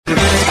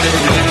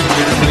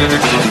Alrighty,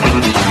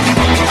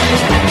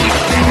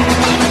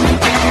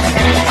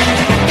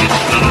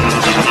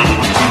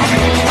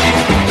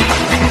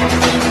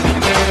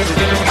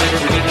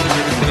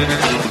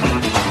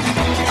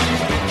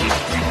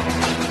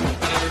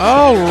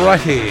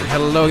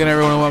 hello again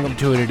everyone and welcome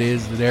to it. It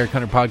is the Derek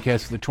Hunter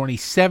Podcast for the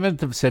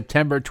 27th of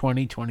September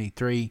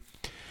 2023.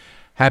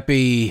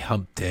 Happy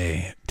hump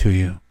day to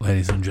you,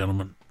 ladies and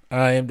gentlemen.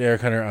 I am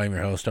Derek Hunter, I'm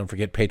your host. Don't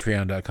forget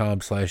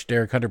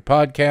patreon.com/Derek Hunter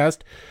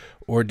Podcast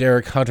or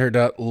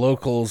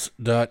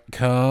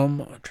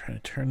DerekHunter.locals.com. I'm trying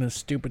to turn this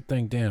stupid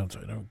thing down so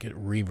I don't get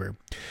reverb.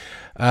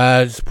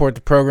 Support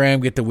the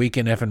program, get the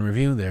weekend effing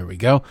review. There we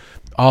go.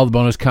 All the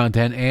bonus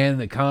content and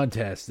the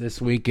contest.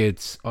 This week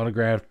it's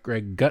autographed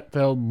Greg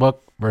Gutfeld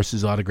book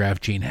versus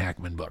autographed Gene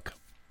Hackman book.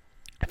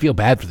 I feel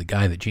bad for the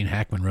guy that Gene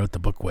Hackman wrote the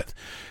book with.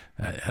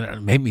 I don't know,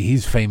 maybe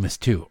he's famous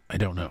too. I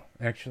don't know.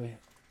 Actually,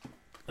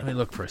 let me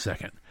look for a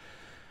second.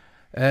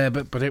 Gene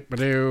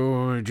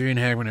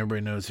Hackman,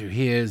 everybody knows who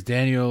he is.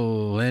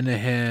 Daniel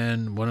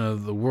Lenihan, one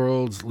of the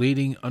world's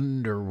leading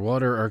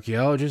underwater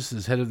archaeologists,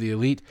 is head of the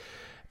elite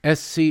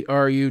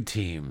SCRU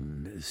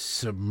team,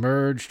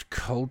 Submerged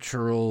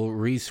Cultural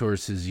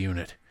Resources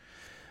Unit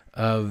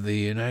of the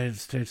United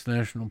States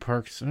National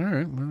Parks. All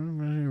right,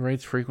 he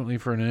writes frequently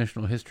for a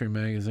National History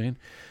magazine.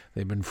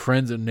 They've been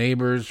friends and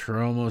neighbors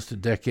for almost a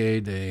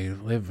decade. They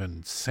live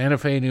in Santa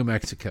Fe, New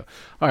Mexico.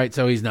 All right,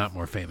 so he's not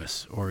more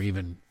famous or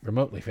even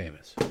remotely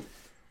famous.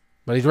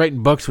 But he's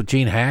writing books with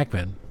Gene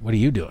Hackman. What are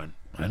you doing?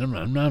 I'm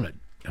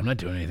not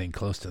doing anything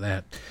close to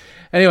that.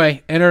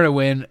 Anyway, enter to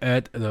win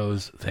at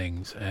those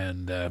things.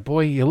 And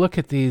boy, you look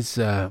at these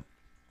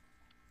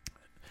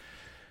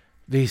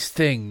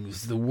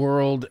things, the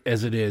world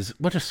as it is.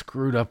 What a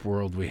screwed up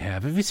world we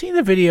have. Have you seen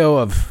the video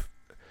of,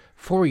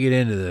 before we get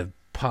into the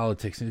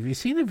politics, have you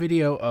seen the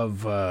video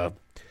of,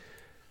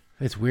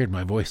 it's weird,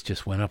 my voice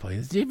just went up like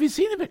this. Have you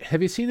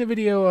seen the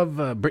video of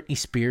Britney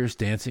Spears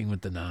dancing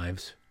with the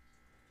knives?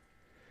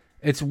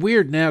 It's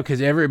weird now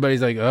because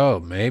everybody's like,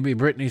 oh, maybe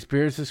Britney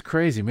Spears is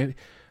crazy. Maybe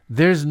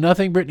there's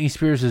nothing Britney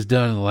Spears has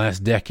done in the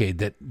last decade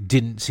that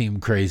didn't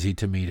seem crazy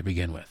to me to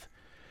begin with.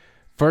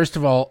 First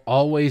of all,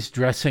 always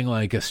dressing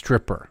like a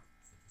stripper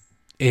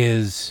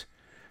is,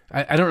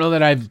 I don't know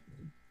that I've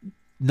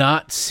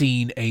not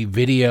seen a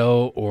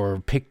video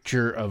or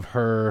picture of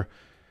her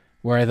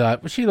where I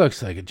thought, well, she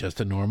looks like just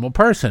a normal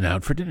person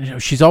out for dinner.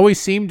 She's always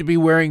seemed to be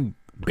wearing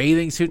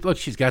bathing suits. Look,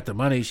 she's got the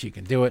money. She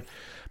can do it.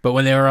 But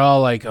when they were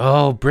all like,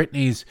 oh,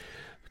 Britney's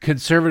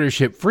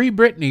conservatorship, free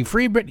Britney.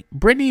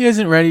 Britney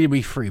isn't ready to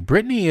be free.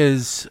 Britney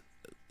is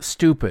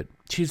stupid.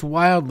 She's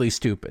wildly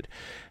stupid.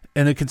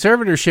 And the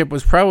conservatorship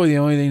was probably the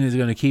only thing that's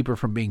going to keep her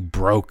from being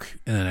broke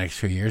in the next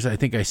few years. I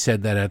think I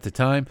said that at the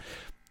time.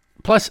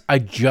 Plus, I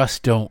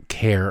just don't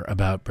care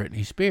about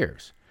Britney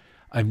Spears.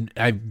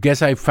 I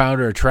guess I found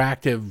her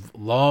attractive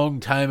long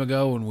time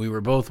ago when we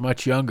were both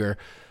much younger.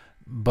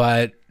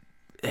 But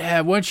yeah,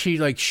 once she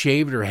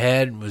shaved her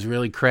head and was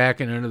really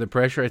cracking under the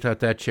pressure, I thought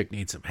that chick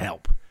needs some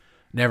help.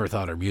 Never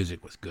thought her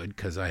music was good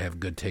because I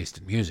have good taste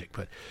in music.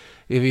 But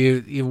if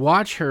you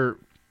watch her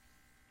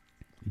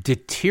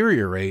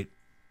deteriorate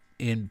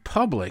in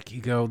public, you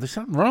go, there's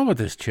something wrong with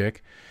this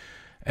chick.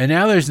 And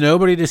now there's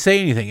nobody to say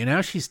anything. And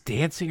now she's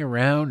dancing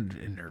around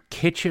in her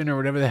kitchen or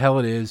whatever the hell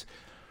it is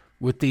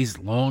with these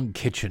long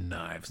kitchen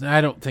knives. Now,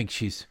 I don't think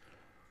she's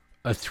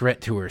a threat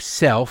to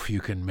herself. You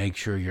can make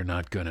sure you're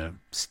not going to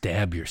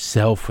stab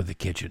yourself with a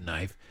kitchen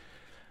knife.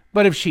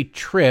 But if she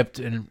tripped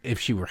and if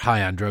she were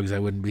high on drugs, I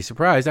wouldn't be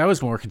surprised. I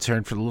was more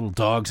concerned for the little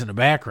dogs in the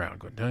background.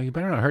 Going, no, you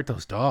better not hurt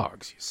those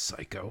dogs, you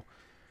psycho.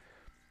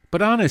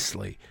 But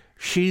honestly,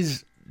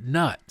 she's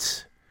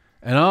nuts.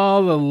 And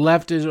all the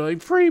leftists are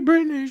like, free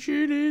Britney,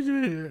 shit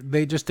is.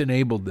 They just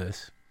enabled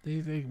this.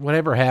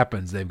 Whatever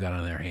happens, they've got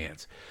on their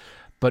hands.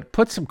 But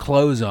put some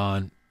clothes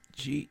on.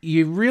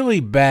 You're really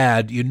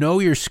bad. You know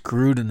you're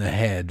screwed in the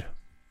head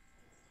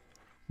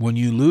when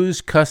you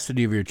lose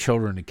custody of your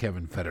children to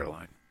Kevin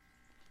Federline.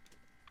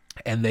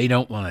 And they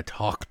don't want to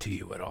talk to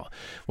you at all.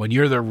 When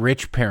you're the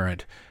rich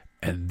parent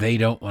and they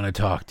don't want to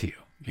talk to you.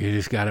 You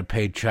just got to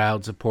pay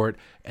child support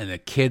and the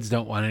kids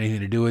don't want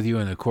anything to do with you.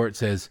 And the court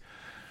says,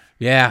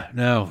 yeah,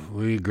 no,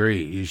 we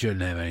agree. You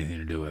shouldn't have anything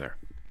to do with her.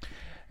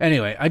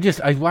 Anyway,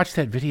 I watched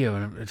that video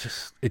and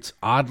it's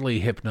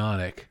oddly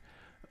hypnotic,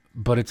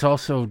 but it's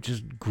also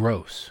just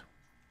gross.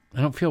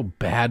 I don't feel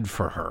bad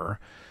for her.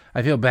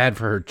 I feel bad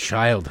for her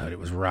childhood. It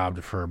was robbed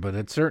of her. But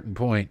at a certain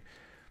point,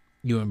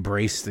 you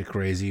embrace the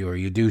crazy or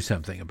you do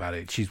something about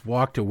it. She's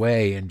walked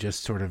away and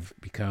just sort of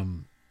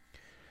become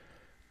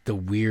the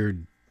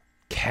weird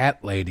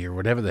cat lady or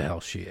whatever the hell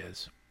she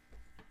is.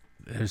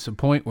 There's a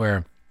point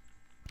where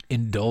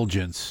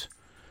indulgence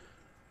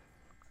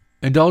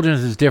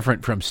is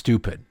different from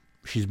stupid.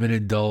 She's been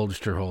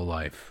indulged her whole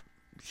life.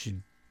 She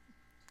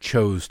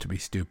chose to be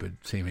stupid,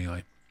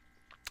 seemingly.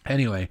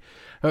 Anyway,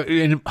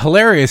 in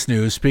hilarious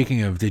news,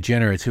 speaking of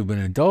degenerates who've been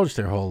indulged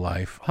their whole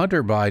life,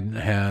 Hunter Biden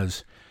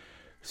has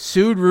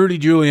sued Rudy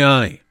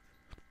Giuliani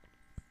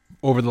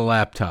over the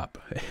laptop.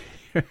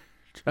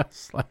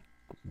 Just like,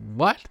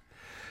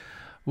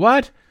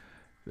 what?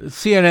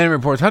 CNN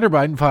reports Hunter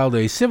Biden filed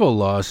a civil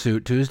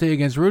lawsuit Tuesday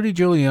against Rudy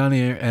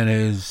Giuliani and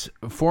his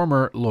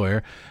former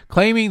lawyer,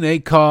 claiming they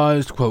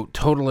caused, quote,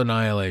 total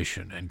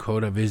annihilation, end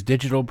quote, of his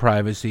digital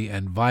privacy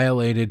and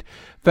violated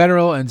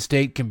federal and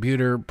state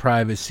computer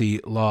privacy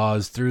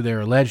laws through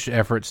their alleged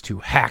efforts to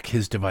hack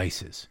his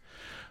devices.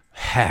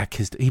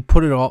 He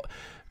put it all,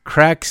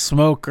 crack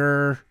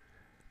smoker,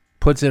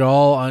 puts it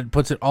all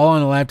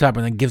on a laptop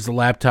and then gives the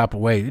laptop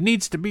away. It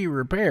needs to be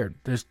repaired.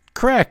 There's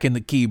crack in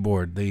the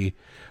keyboard. The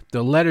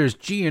letters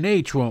G and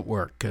H won't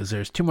work because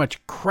there's too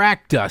much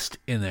crack dust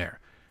in there.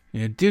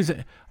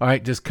 All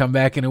right, just come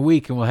back in a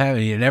week and we'll have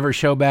it. You never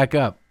show back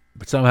up.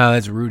 But somehow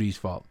that's Rudy's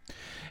fault.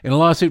 In a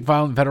lawsuit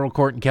filed in federal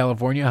court in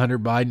California, Hunter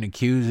Biden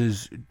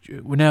accuses...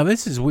 Now,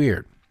 this is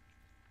weird.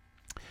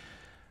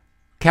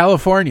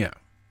 California.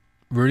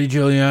 Rudy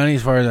Giuliani,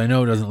 as far as I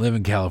know, doesn't live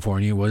in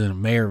California. He wasn't a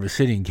mayor of a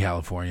city in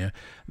California.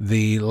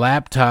 The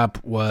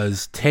laptop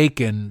was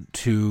taken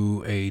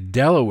to a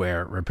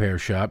Delaware repair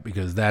shop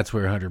because that's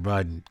where Hunter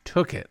Biden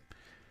took it.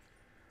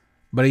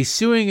 But he's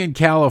suing in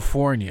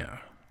California.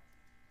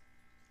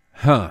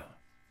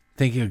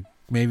 Thinking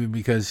maybe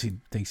because he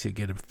thinks he'd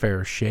get a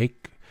fair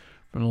shake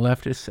from the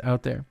leftists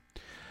out there.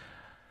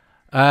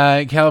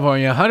 In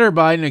California, Hunter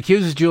Biden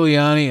accuses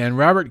Giuliani and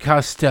Robert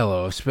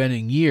Costello of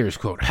spending years,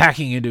 quote,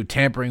 hacking into,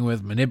 tampering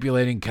with,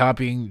 manipulating,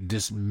 copying,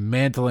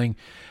 dismantling,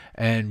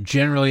 and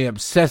generally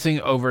obsessing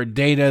over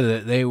data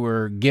that they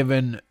were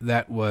given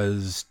that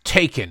was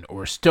taken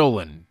or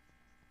stolen,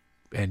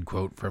 end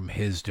quote, from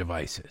his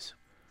devices.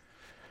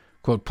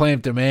 Quote,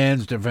 plaintiff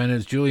demands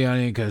defendants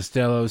Giuliani and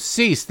Costello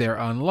cease their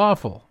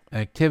unlawful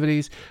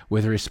activities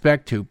with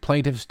respect to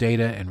plaintiff's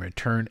data and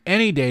return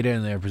any data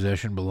in their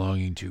possession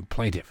belonging to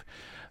plaintiff.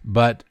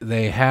 But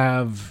they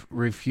have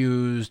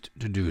refused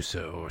to do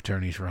so.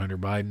 Attorneys for Hunter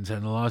Biden said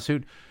in the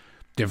lawsuit.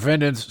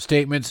 Defendants'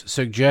 statements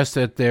suggest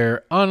that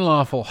their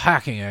unlawful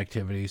hacking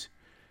activities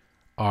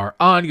are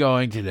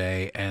ongoing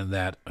today and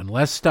that,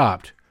 unless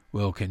stopped,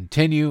 will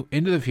continue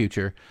into the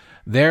future,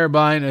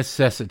 thereby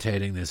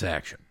necessitating this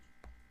action.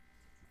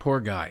 Poor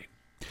guy.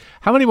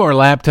 How many more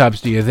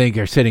laptops do you think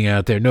are sitting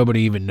out there?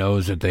 Nobody even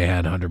knows that they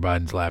had Hunter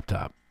Biden's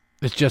laptop.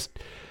 It's just,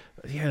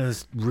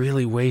 this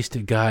really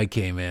wasted guy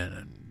came in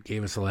and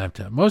gave us a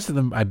laptop. Most of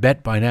them, I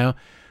bet by now,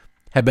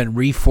 have been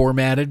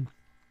reformatted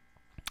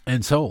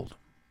and sold,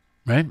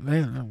 right?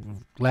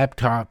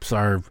 Laptops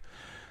are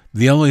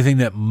the only thing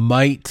that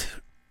might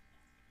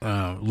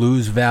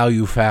lose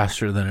value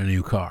faster than a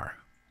new car.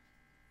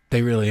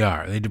 They really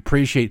are. They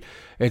depreciate.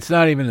 It's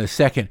not even the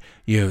second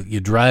you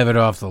drive it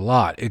off the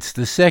lot. It's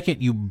the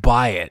second you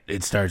buy it,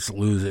 it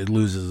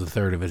loses a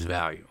third of its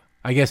value.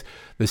 I guess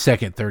the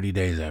second 30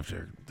 days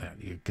after that,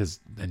 because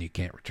then you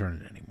can't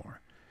return it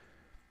anymore.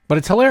 But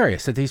it's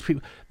hilarious that these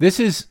people, this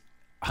is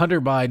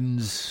Hunter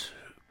Biden's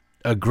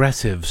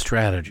aggressive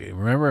strategy.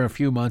 Remember a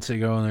few months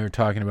ago when they were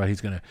talking about he's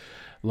going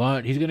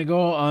to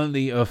go on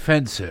the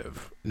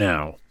offensive.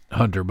 Now,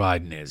 Hunter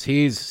Biden is.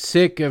 He's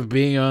sick of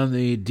being on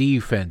the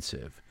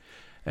defensive.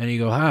 And you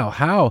go,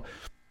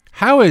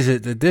 how is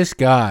it that this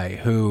guy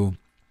who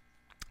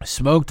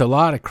smoked a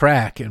lot of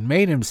crack and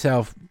made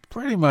himself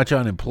pretty much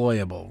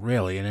unemployable,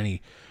 really, in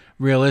any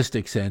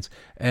realistic sense,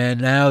 and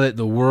now that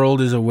the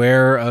world is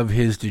aware of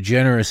his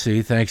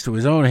degeneracy thanks to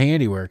his own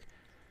handiwork,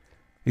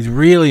 he's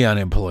really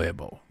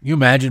unemployable. You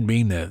imagine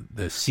being the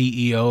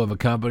CEO of a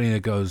company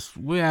that goes,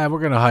 yeah, we're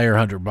going to hire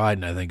Hunter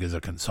Biden, I think, as a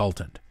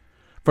consultant.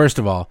 First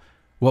of all,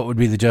 what would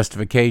be the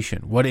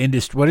justification? What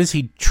is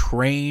he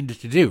trained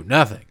to do?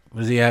 Nothing.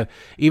 Was he have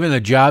even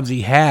the jobs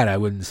he had? I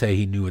wouldn't say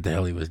he knew what the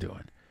hell he was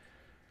doing.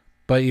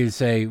 But you'd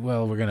say,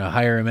 well, we're going to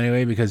hire him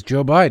anyway because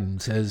Joe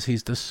Biden says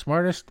he's the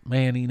smartest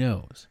man he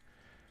knows.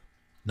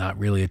 Not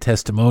really a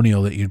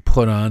testimonial that you'd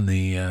put on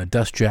the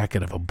dust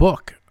jacket of a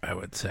book, I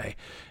would say,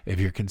 if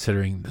you're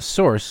considering the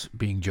source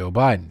being Joe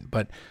Biden.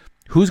 But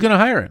who's going to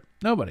hire him?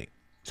 Nobody.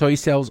 So he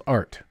sells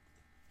art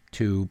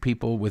to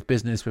people with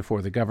business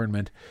before the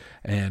government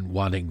and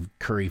wanting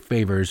curry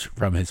favors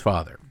from his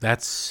father.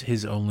 That's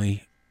his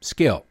only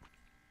skill.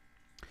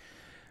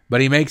 But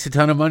he makes a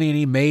ton of money, and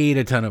he made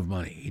a ton of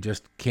money. He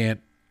just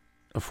can't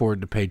afford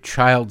to pay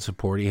child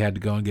support. He had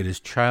to go and get his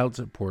child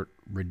support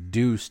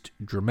reduced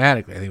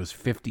dramatically. I think it was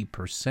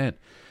 50%.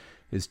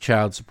 His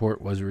child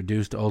support was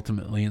reduced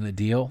ultimately in the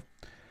deal.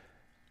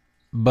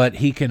 But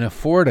he can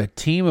afford a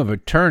team of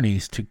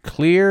attorneys to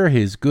clear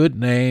his good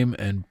name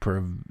and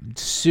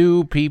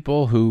sue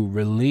people who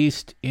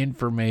released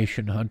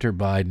information Hunter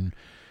Biden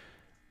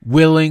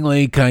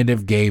willingly kind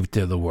of gave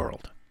to the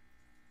world.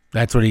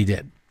 That's what he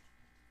did.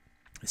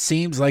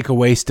 Seems like a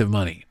waste of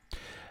money,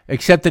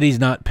 except that he's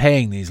not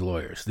paying these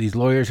lawyers. These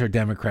lawyers are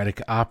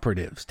Democratic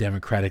operatives,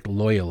 Democratic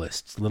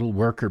loyalists, little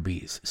worker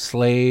bees,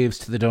 slaves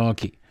to the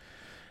donkey.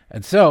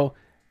 And so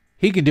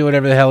he can do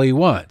whatever the hell he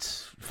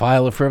wants.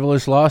 File a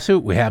frivolous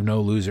lawsuit. We have no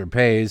loser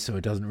pays, so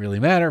it doesn't really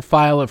matter.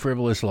 File a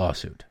frivolous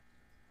lawsuit.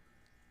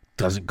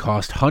 Doesn't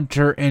cost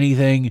Hunter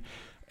anything,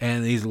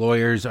 and these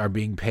lawyers are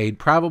being paid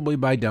probably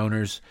by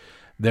donors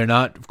They're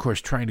not, of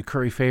course, trying to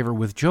curry favor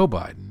with Joe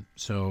Biden.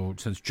 So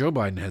since Joe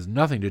Biden has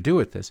nothing to do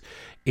with this,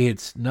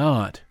 it's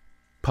not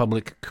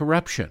public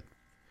corruption.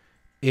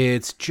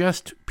 It's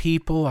just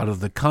people out of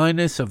the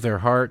kindness of their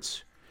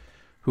hearts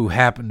who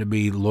happen to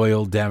be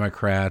loyal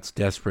Democrats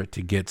desperate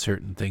to get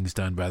certain things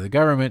done by the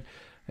government,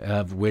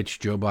 of which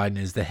Joe Biden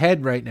is the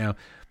head right now.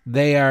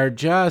 They are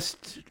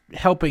just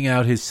helping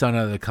out his son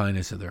out of the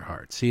kindness of their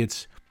hearts. See,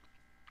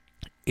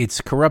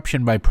 it's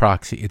corruption by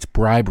proxy. It's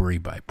bribery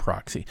by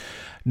proxy.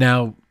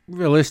 Now,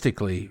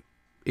 realistically,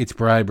 it's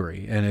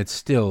bribery, and it's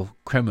still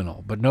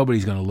criminal, but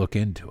nobody's going to look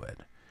into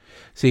it.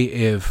 See,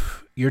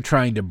 if you're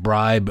trying to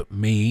bribe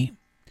me,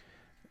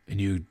 and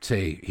you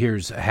say,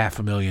 here's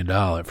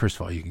 $500,000. First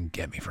of all, you can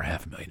get me for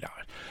 $500,000.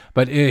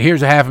 But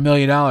here's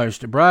 $500,000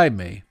 to bribe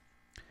me.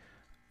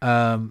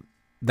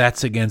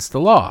 That's against the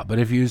law. But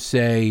if you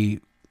say,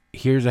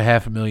 here's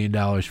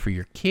 $500,000 for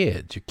your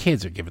kids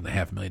are given the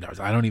 $500,000.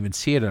 I don't even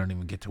see it. I don't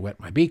even get to wet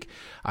my beak.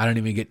 I don't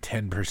even get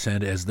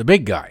 10% as the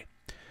big guy.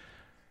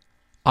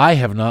 I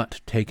have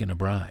not taken a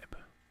bribe,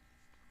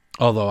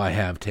 although I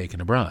have taken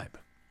a bribe.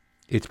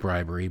 It's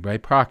bribery by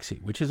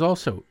proxy, which is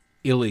also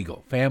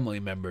illegal. Family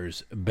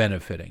members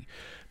benefiting,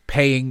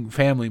 paying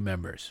family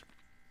members.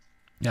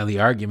 Now, the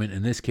argument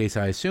in this case,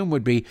 I assume,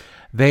 would be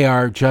they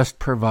are just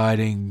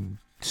providing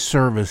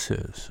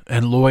services,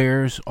 and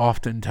lawyers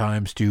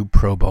oftentimes do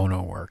pro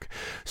bono work.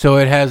 So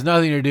it has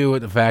nothing to do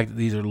with the fact that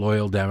these are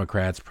loyal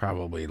Democrats,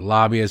 probably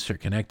lobbyists or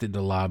connected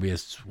to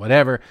lobbyists,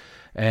 whatever,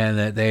 and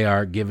that they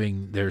are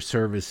giving their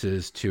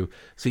services to...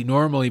 See,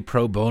 normally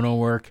pro bono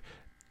work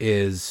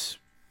exists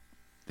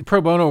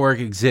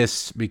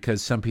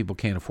because some people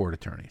can't afford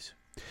attorneys.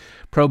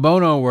 Pro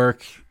bono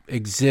work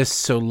exists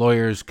so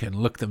lawyers can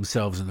look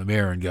themselves in the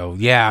mirror and go,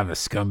 yeah, I'm a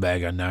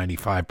scumbag on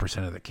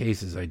 95% of the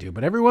cases I do.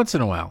 But every once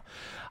in a while,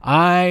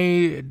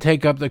 I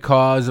take up the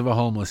cause of a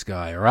homeless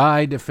guy, or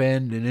I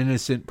defend an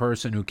innocent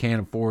person who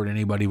can't afford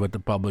anybody but the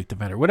public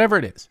defender, whatever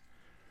it is.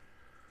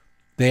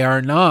 They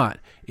are not.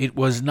 It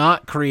was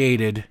not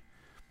created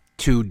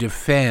to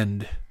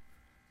defend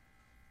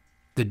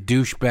the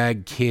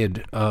douchebag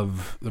kid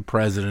of the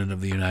president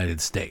of the United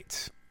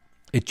States.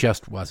 It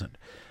just wasn't.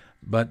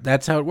 But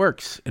that's how it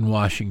works in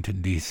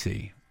Washington,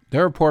 D.C.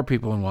 There are poor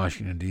people in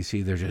Washington,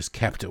 D.C. They're just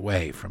kept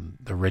away from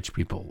the rich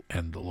people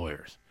and the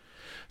lawyers.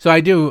 So I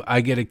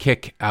get a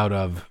kick out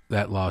of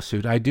that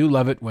lawsuit. I do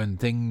love it when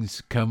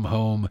things come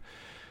home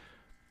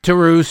to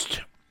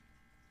roost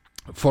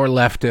for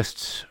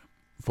leftists,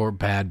 for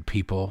bad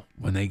people,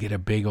 when they get a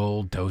big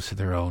old dose of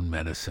their own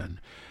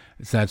medicine.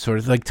 It's that sort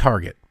of like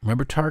Target.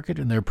 Remember Target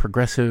and their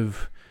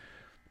progressive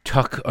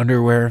tuck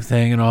underwear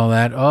thing and all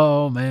that?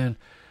 Oh, man.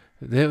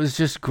 It was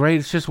just great.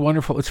 It's just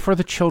wonderful. It's for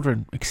the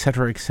children,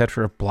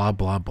 etc., blah,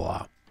 blah,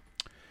 blah.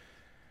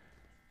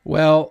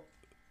 Well,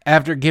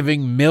 after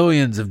giving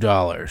millions of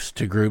dollars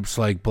to groups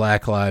like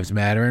Black Lives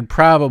Matter and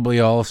probably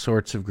all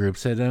sorts of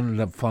groups that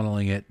ended up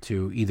funneling it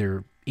to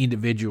either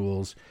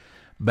individuals'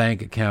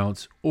 bank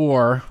accounts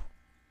or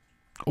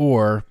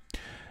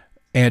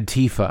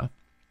Antifa,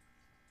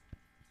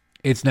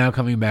 it's now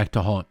coming back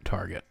to haunt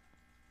Target.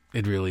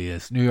 It really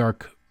is. New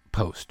York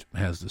Post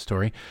has the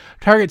story.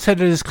 Target said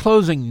it is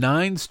closing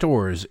 9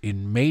 stores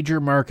in major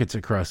markets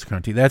across the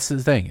country. That's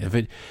the thing.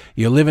 If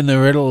you live in the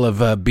middle of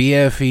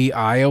BFE,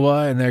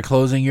 Iowa, and they're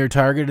closing your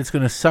Target, it's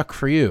going to suck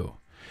for you.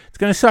 It's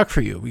going to suck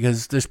for you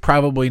because there's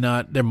probably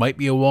not, there might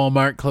be a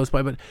Walmart close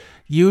by, but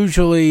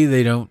usually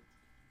they don't.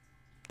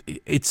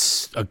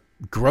 It's a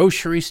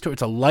grocery store.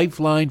 It's a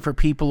lifeline for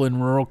people in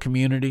rural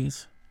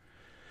communities.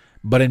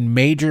 But in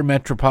major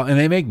metropolitan, and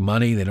they make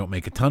money. They don't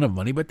make a ton of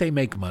money, but they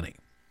make money.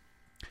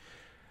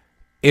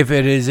 If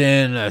it is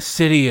in a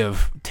city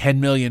of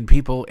 10 million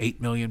people, 8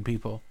 million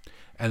people,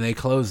 and they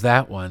close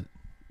that one,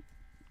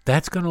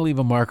 that's going to leave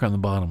a mark on the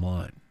bottom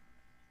line.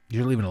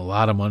 You're leaving a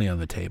lot of money on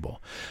the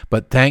table.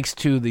 But thanks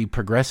to the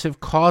progressive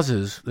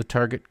causes the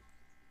Target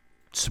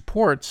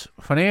supports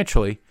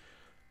financially,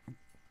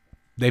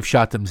 they've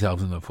shot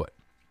themselves in the foot.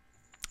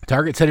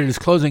 Target said it is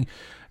closing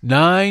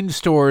 9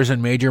 stores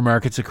in major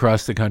markets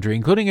across the country,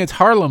 including its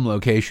Harlem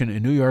location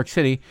in New York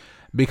City,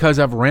 because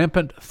of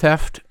rampant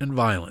theft and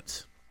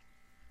violence.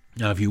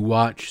 Now, if you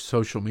watch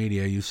social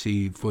media, you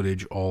see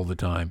footage all the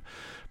time,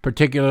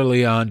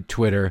 particularly on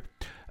Twitter,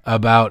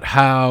 about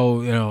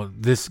how,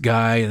 this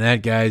guy and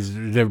that guy's,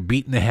 they're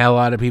beating the hell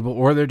out of people,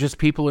 or they're just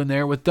people in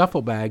there with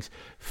duffel bags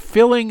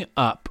filling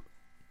up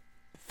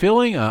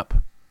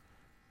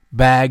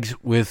bags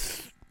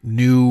with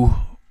new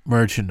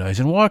merchandise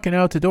and walking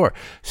out the door.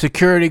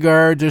 Security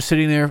guards are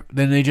sitting there,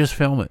 then they just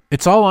film it.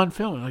 It's all on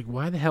film. Like,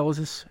 why the hell is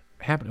this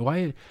happening?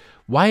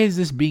 Why is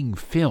this being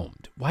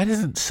filmed? Why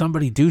doesn't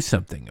somebody do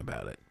something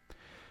about it?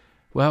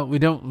 Well, we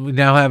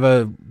now have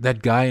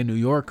that guy in New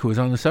York who was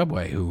on the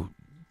subway who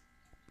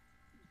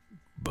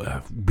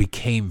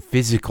became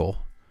physical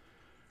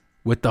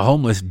with the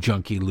homeless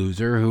junkie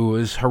loser who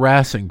was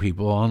harassing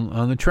people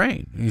on the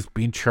train. He's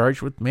being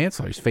charged with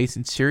manslaughter. He's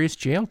facing serious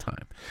jail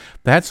time.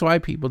 That's why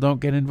people don't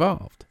get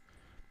involved.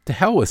 To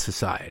hell with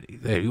society.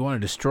 You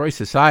want to destroy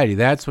society,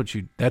 that's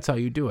how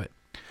you do it.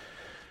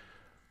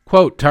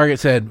 Quote, Target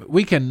said,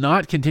 "We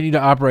cannot continue to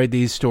operate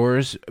these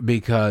stores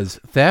because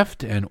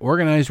theft and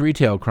organized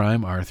retail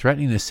crime are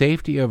threatening the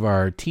safety of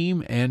our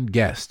team and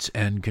guests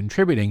and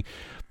contributing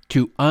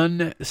to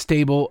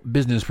unstable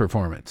business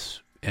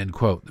performance." End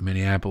quote. The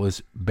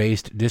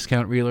Minneapolis-based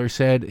discount retailer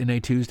said in a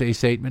Tuesday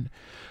statement.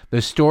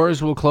 The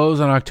stores will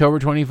close on October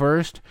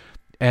 21st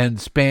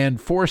and span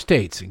 4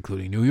 states,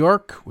 including New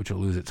York, which will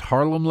lose its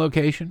Harlem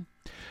location.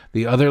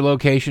 The other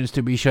locations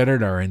to be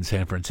shuttered are in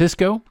San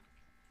Francisco.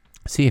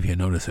 See if you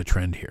notice a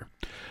trend here.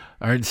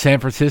 Are in San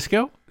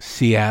Francisco,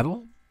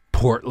 Seattle,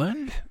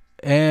 Portland,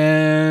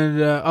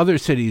 and other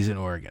cities in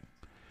Oregon.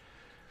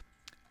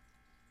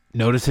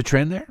 Notice a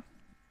trend there?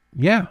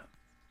 Yeah,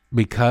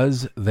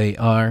 because they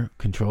are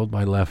controlled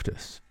by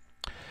leftists.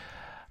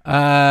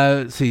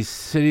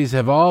 Cities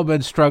have all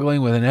been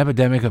struggling with an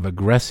epidemic of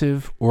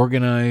aggressive,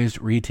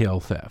 organized retail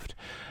theft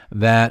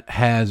that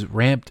has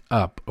ramped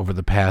up over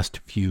the past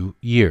few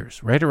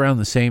years, right around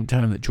the same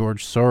time that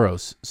George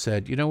Soros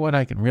said, you know what,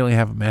 I can really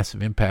have a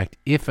massive impact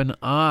if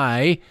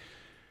I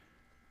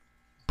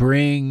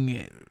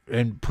bring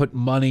and put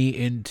money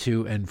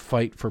into and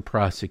fight for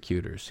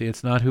prosecutors. See,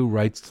 it's not who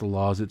writes the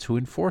laws, it's who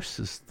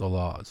enforces the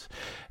laws.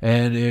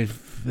 And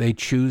if they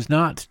choose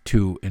not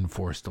to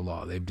enforce the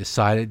law, they've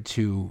decided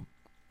to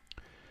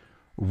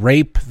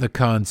rape the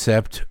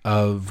concept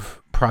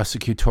of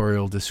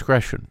prosecutorial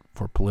discretion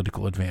for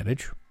political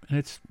advantage, and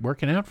it's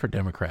working out for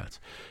Democrats.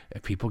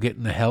 If people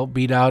getting the hell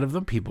beat out of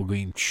them, people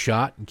being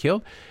shot and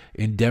killed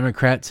in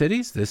Democrat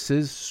cities, this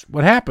is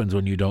what happens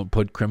when you don't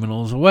put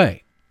criminals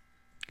away.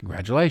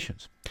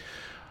 Congratulations.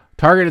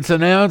 Target's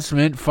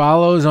announcement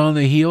follows on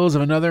the heels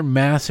of another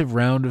massive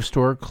round of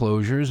store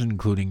closures,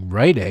 including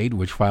Rite Aid,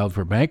 which filed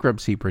for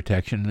bankruptcy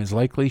protection and is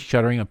likely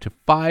shuttering up to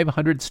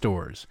 500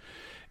 stores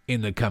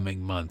in the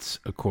coming months,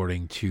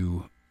 according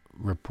to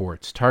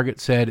reports. Target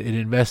said it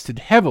invested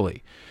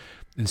heavily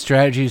in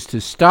strategies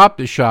to stop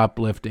the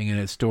shoplifting in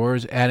its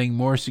stores, adding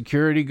more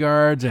security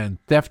guards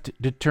and theft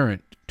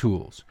deterrent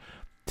tools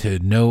to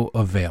no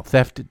avail.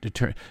 Theft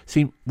deterrent.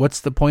 See,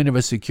 what's the point of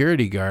a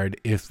security guard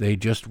if they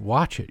just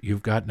watch it?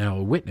 You've got now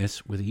a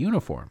witness with a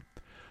uniform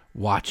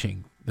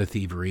watching the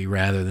thievery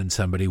rather than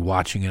somebody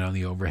watching it on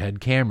the overhead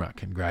camera.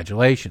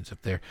 Congratulations.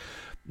 If they're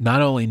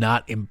not only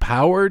not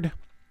empowered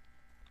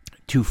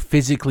to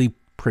physically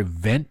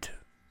prevent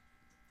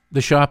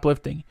the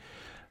shoplifting,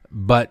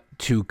 but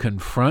to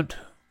confront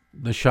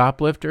the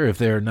shoplifter, if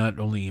they're not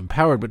only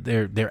empowered, but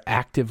they're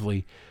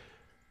actively,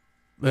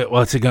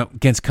 well, it's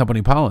against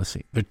company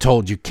policy. They're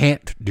told you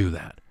can't do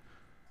that.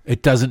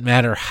 It doesn't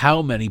matter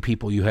how many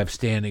people you have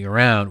standing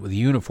around with a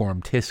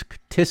uniform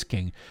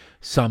tisking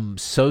some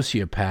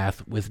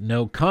sociopath with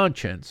no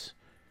conscience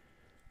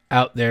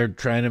out there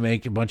trying to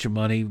make a bunch of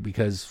money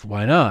because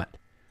why not?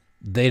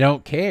 They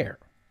don't care.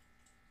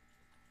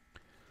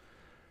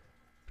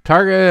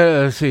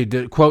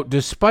 Target, quote,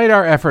 despite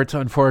our efforts,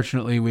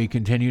 unfortunately, we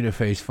continue to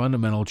face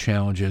fundamental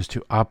challenges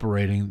to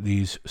operating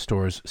these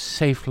stores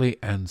safely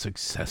and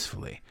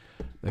successfully,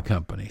 the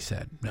company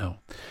said. No,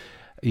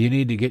 you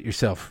need to get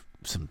yourself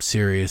some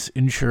serious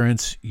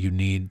insurance. You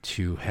need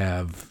to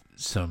have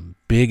some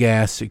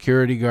big-ass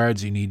security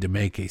guards. You need to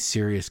make a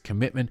serious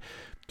commitment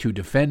to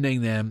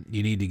defending them.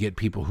 You need to get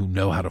people who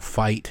know how to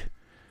fight,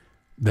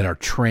 that are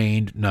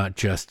trained, not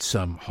just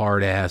some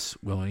hard-ass,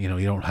 well, you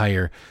don't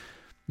hire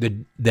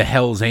the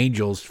Hells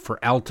Angels for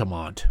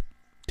Altamont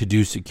to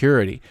do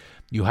security.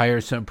 You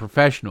hire some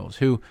professionals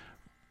who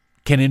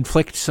can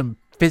inflict some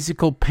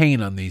physical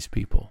pain on these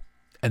people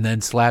and then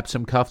slap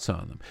some cuffs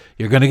on them.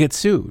 You're going to get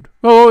sued.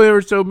 Oh, they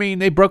were so mean.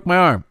 They broke my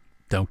arm.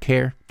 Don't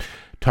care.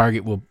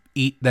 Target will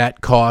eat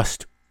that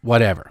cost,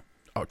 whatever.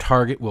 Or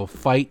Target will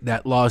fight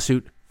that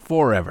lawsuit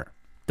forever.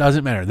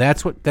 Doesn't matter.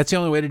 That's the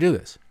only way to do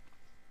this.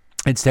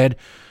 Instead,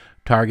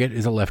 Target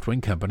is a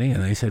left-wing company,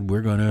 and they said,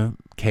 we're going to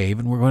cave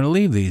and we're going to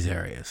leave these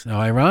areas. Now,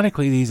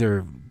 ironically, these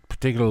are,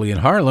 particularly in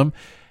Harlem,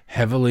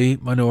 heavily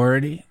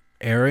minority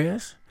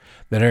areas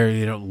that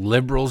are,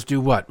 liberals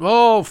do what?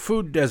 Oh,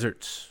 food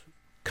deserts.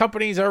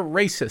 Companies are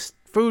racist.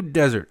 Food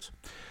deserts.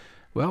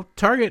 Well,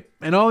 Target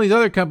and all these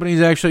other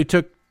companies actually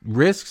took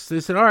risks. They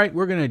said, all right,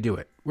 we're going to do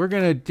it. We're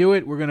going to do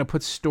it. We're going to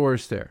put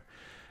stores there.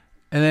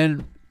 And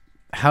then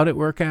how'd it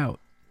work out?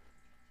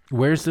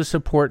 Where's the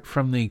support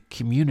from the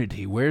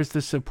community? Where's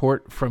the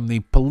support from the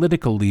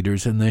political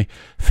leaders and the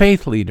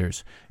faith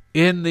leaders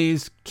in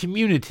these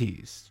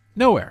communities?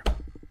 Nowhere.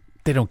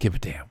 They don't give a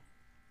damn.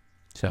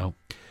 So,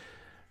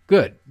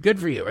 good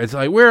for you. It's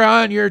like, we're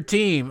on your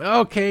team.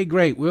 Okay,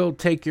 great. We'll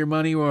take your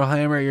money. We'll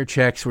hammer your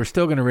checks. We're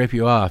still going to rip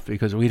you off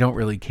because we don't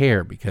really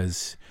care,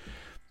 because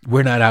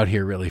we're not out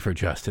here really for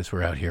justice.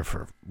 We're out here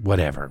for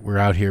whatever. We're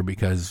out here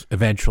because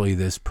eventually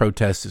this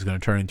protest is going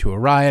to turn into a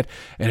riot.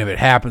 And if it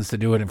happens to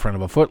do it in front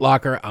of a Foot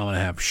Locker, I'm going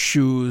to have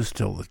shoes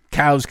till the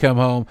cows come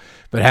home.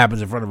 If it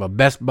happens in front of a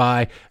Best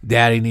Buy,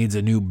 Daddy needs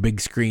a new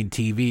big screen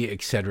TV,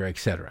 etc.,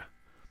 etc.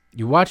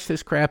 You watch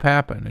this crap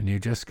happen and you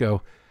just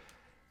go,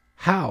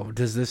 how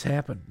does this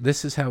happen?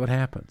 This is how it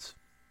happens.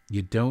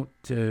 You don't,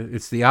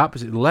 it's the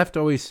opposite. The left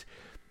always,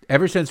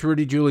 Ever since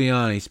Rudy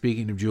Giuliani,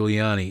 speaking of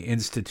Giuliani,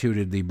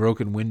 instituted the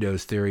broken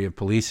windows theory of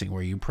policing,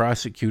 where you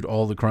prosecute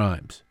all the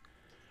crimes.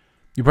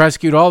 You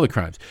prosecute all the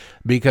crimes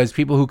because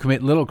people who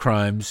commit little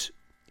crimes,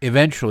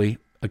 eventually,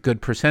 a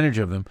good percentage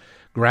of them,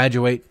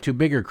 graduate to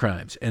bigger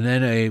crimes. And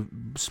then a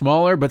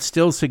smaller but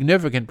still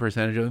significant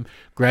percentage of them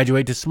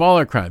graduate to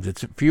smaller crimes.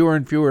 It's fewer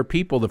and fewer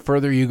people the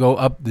further you go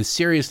up the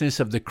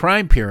seriousness of the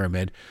crime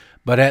pyramid.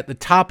 But at the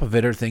top of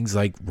it are things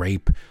like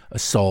rape,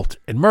 assault,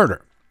 and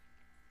murder.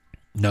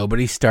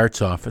 Nobody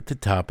starts off at the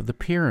top of the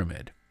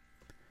pyramid.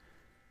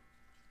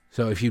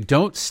 So if you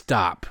don't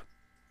stop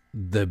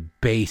the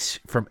base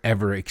from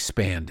ever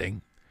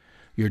expanding,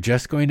 you're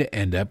just going to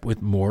end up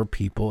with more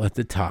people at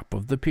the top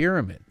of the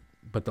pyramid.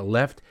 But the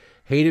left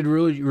hated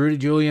Rudy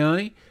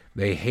Giuliani.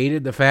 They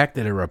hated the fact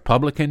that a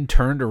Republican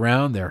turned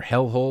around their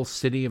hellhole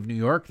city of New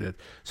York,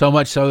 so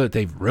much so that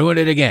they've ruined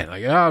it again.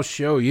 Like, I'll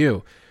show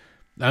you.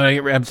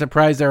 I'm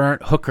surprised there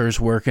aren't hookers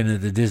working at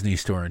the Disney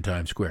store in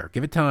Times Square.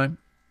 Give it time.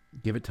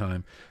 Give it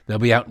time. They'll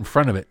be out in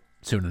front of it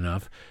soon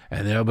enough.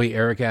 And there'll be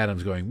Eric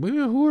Adams going,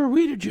 who are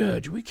we to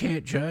judge? We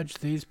can't judge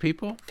these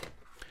people.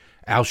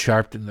 Al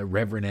Sharpton, the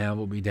Reverend Al,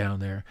 will be down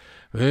there.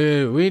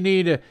 We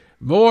need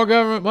more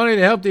government money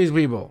to help these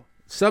people.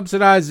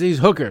 Subsidize these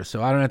hookers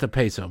so I don't have to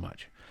pay so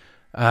much.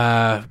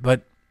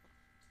 But,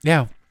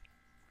 yeah,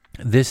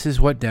 this is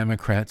what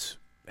Democrats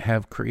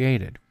have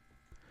created.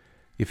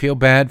 You feel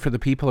bad for the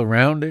people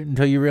around it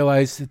until you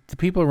realize that the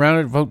people around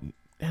it vote,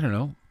 I don't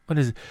know.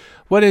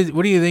 What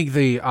do you think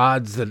the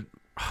odds that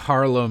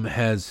Harlem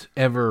has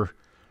ever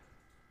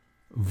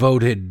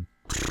voted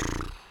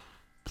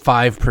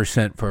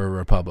 5% for a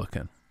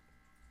Republican?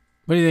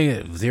 What do you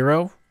think?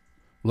 Zero?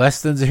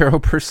 Less than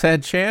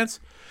 0% chance?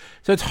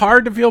 So it's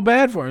hard to feel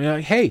bad for him. You're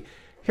like, hey,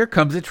 here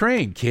comes a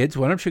train, kids.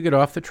 Why don't you get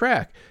off the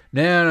track?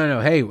 No.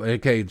 Hey,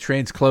 okay, the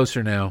train's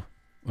closer now.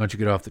 Why don't you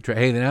get off the track?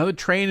 Hey, now the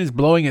train is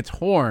blowing its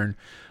horn.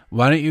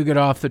 Why don't you get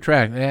off the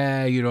track?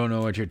 You don't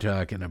know what you're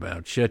talking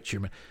about. Shut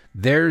your mouth.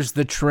 There's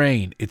the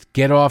train. It's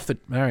get off the...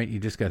 All right, you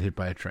just got hit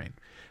by a train.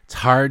 It's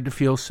hard to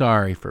feel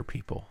sorry for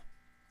people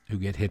who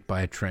get hit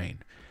by a train.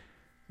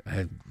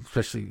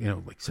 Especially,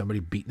 like somebody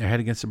beating their head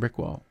against a brick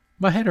wall.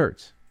 My head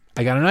hurts.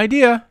 I got an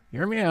idea.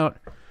 Hear me out.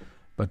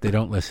 But they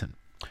don't listen.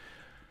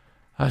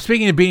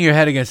 Speaking of beating your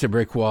head against a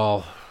brick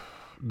wall,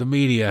 the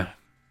media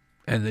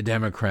and the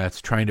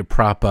Democrats trying to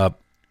prop up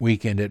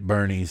Weekend at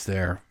Bernie's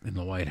there in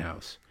the White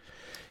House.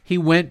 He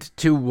went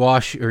to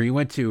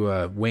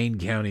Wayne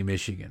County,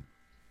 Michigan,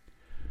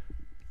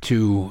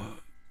 to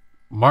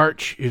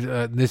march.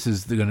 This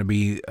is going to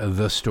be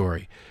the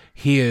story.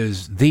 He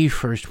is the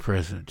first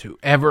president to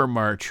ever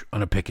march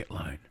on a picket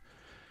line.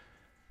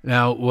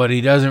 Now, what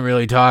he doesn't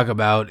really talk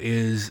about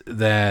is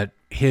that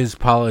his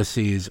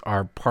policies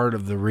are part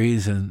of the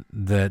reason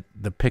that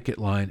the picket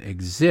line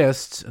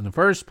exists in the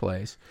first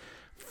place.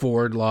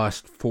 Ford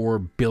lost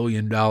 $4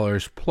 billion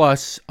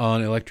plus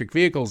on electric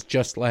vehicles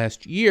just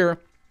last year,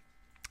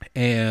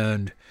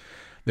 and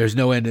there's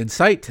no end in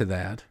sight to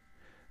that.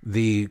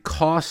 The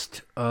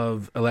cost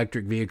of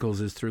electric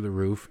vehicles is through the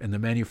roof, and the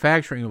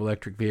manufacturing of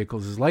electric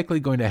vehicles is likely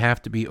going to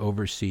have to be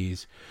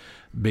overseas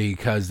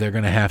because they're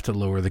going to have to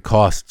lower the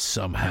costs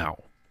somehow.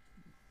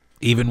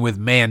 Even with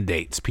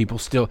mandates,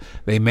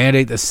 they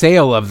mandate the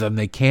sale of them.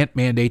 They can't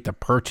mandate the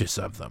purchase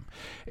of them.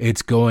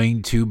 It's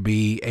going to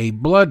be a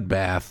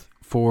bloodbath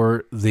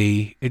for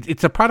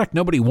it's a product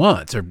nobody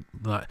wants, or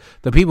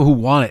the people who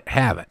want it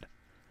have it.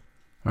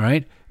 All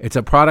right? It's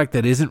a product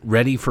that isn't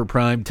ready for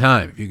prime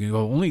time. If you can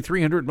go only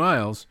 300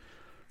 miles,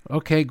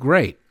 okay,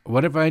 great.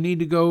 What if I need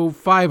to go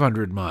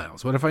 500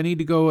 miles? What if I need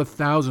to go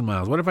 1,000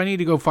 miles? What if I need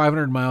to go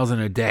 500 miles in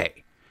a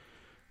day?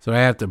 So I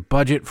have to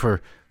budget for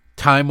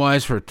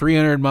time-wise for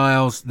 300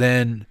 miles,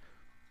 then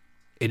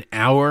an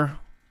hour,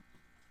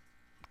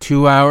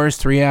 2 hours,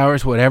 3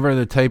 hours, whatever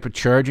the type of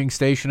charging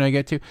station I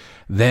get to.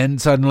 Then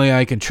suddenly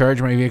I can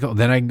charge my vehicle.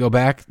 Then I can go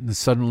back, and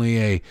suddenly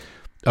a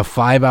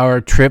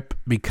 5-hour trip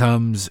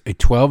becomes a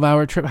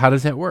 12-hour trip. How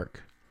does that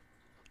work?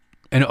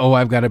 And,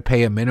 I've got to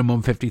pay a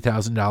minimum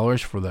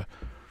 $50,000 for the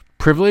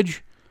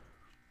privilege?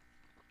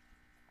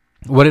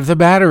 What if the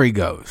battery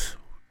goes?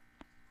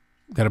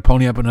 Got to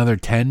pony up another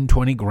 10,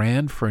 20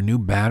 grand for a new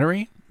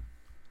battery?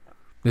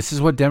 This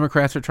is what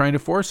Democrats are trying to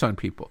force on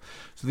people.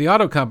 So the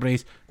auto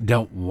companies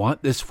don't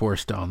want this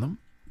forced on them.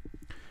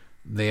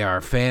 They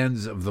are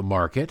fans of the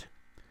market.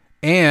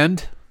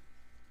 And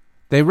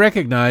they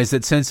recognize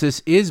that since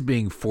this is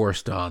being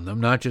forced on them,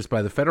 not just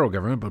by the federal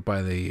government, but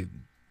by the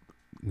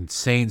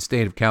insane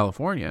state of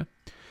California,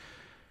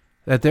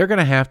 that they're going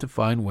to have to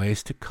find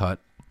ways to cut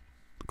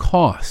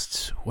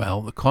costs.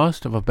 Well, the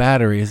cost of a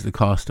battery is the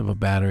cost of a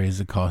battery is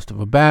the cost of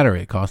a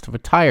battery. The cost of a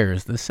tire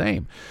is the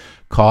same.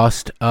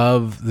 Cost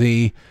of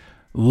the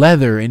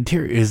leather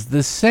interior is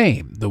the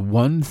same. The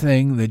one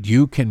thing that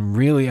you can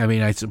really,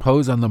 I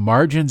suppose on the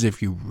margins,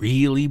 if you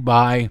really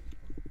buy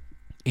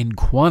in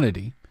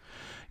quantity,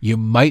 you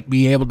might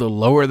be able to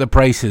lower the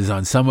prices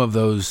on some of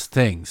those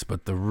things.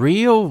 But the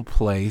real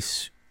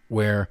place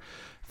where,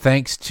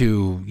 thanks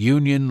to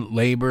union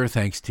labor,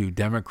 thanks to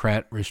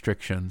Democrat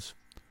restrictions,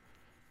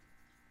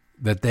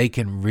 that they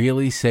can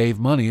really save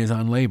money is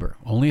on labor.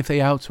 Only if they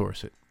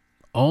outsource it.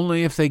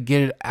 Only if they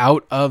get it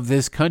out of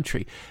this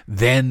country.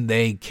 Then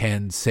they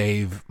can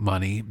save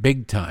money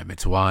big time.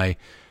 It's why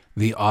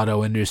the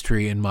auto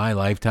industry in my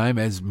lifetime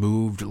has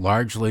moved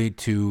largely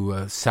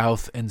to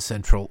South and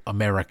Central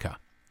America.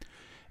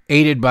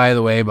 Aided, by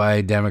the way,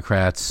 by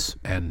Democrats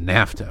and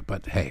NAFTA.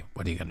 But hey,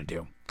 what are you going to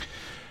do?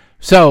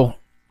 So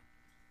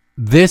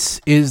this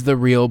is the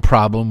real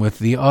problem with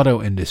the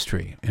auto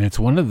industry. And it's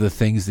one of the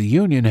things the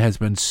union has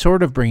been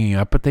sort of bringing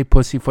up, but they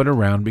pussyfoot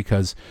around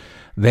because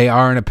they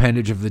are an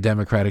appendage of the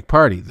Democratic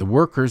Party. The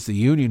workers, the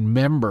union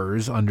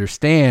members,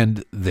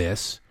 understand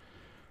this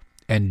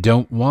and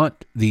don't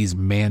want these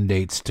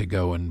mandates to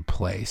go in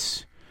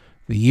place.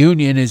 The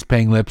union is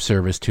paying lip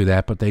service to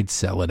that, but they'd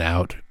sell it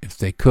out. If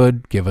they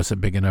could, give us a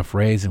big enough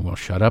raise and we'll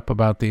shut up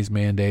about these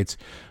mandates.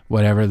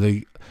 Whatever.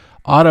 The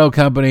auto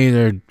company,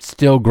 they're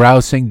still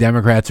grousing.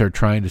 Democrats are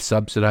trying to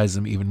subsidize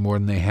them even more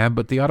than they have,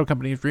 but the auto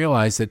companies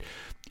realize that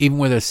even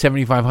with a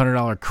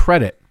 $7,500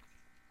 credit,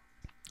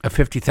 a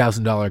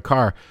 $50,000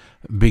 car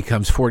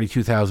becomes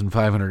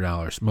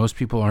 $42,500. Most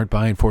people aren't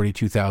buying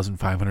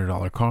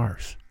 $42,500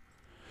 cars.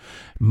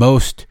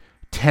 Most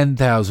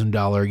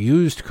 $10,000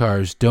 used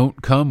cars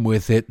don't come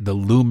with it the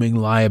looming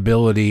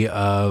liability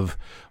of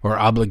or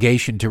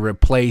obligation to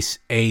replace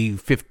a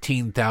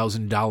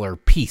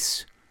 $15,000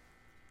 piece.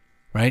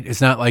 Right?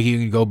 It's not like you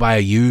can go buy a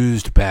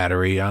used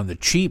battery on the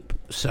cheap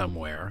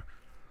somewhere.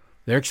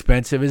 They're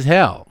expensive as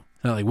hell.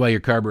 It's not like, well, your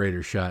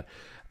carburetor's shot.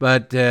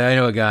 But I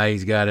know a guy,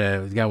 he's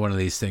got one of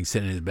these things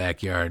sitting in his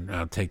backyard.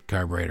 I'll take the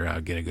carburetor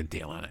out, get a good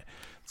deal on it.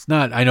 It's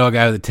not, I know a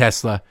guy with a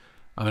Tesla.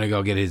 I'm going to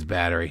go get his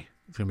battery.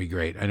 It's going to be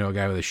great. I know a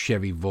guy with a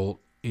Chevy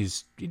Volt. He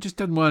just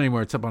doesn't want it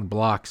anymore. It's up on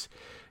blocks.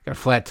 Got a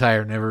flat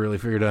tire. Never really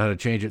figured out how to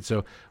change it.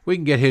 So we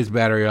can get his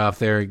battery off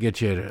there and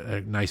get you at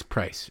a nice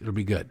price. It'll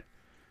be good.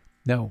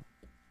 No.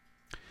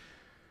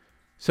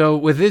 So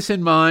with this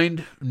in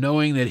mind,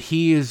 knowing that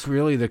he is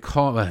really the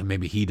cause,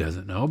 maybe he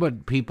doesn't know,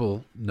 but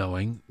people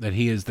knowing that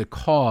he is the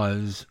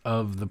cause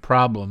of the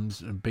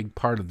problems, a big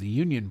part of the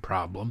union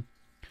problem,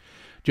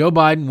 Joe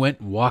Biden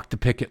went and walked the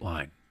picket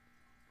line.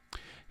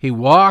 He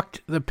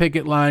walked the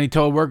picket line. He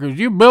told workers,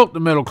 you built the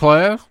middle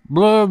class,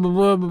 blah, blah,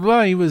 blah, blah,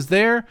 blah. He was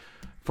there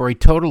for a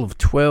total of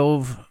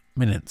 12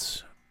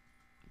 minutes.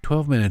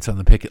 12 minutes on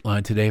the picket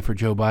line today for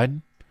Joe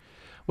Biden.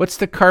 What's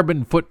the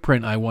carbon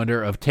footprint, I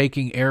wonder, of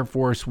taking Air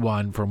Force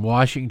One from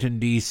Washington,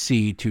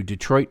 D.C. to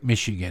Detroit,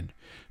 Michigan,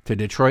 to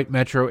Detroit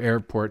Metro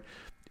Airport,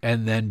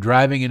 and then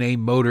driving in a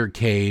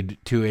motorcade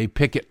to a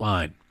picket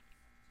line?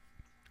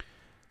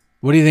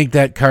 What do you think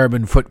that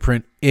carbon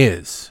footprint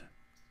is?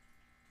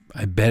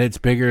 I bet it's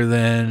bigger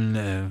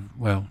than,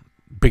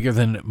 bigger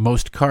than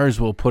most cars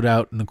will put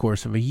out in the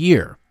course of a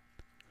year.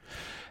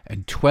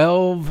 And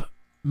 12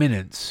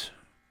 minutes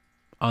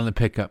on the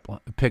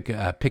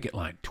picket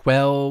line.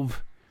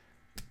 12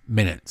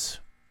 minutes.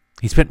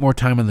 He spent more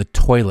time on the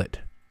toilet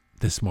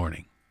this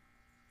morning.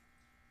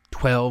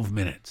 12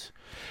 minutes.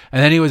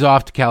 And then he was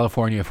off to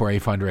California for a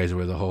fundraiser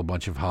with a whole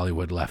bunch of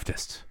Hollywood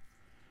leftists.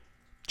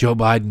 Joe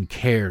Biden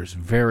cares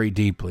very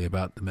deeply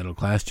about the middle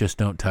class. Just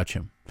don't touch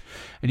him.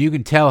 And you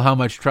can tell how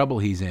much trouble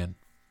he's in.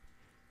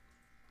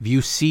 If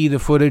you see the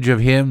footage of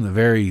him, the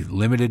very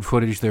limited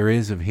footage there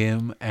is of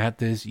him at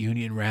this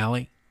union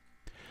rally,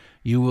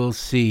 you will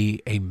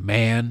see a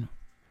man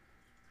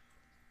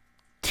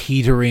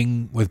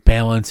teetering with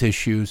balance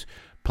issues,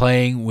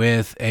 playing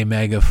with a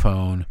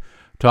megaphone,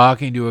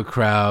 talking to a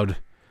crowd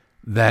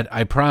that,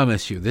 I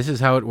promise you, this is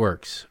how it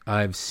works.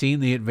 I've seen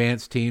the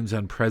advance teams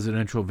on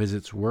presidential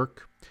visits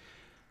work.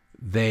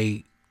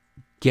 They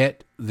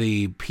get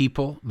the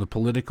people, the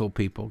political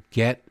people,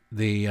 get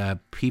the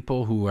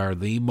people who are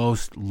the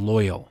most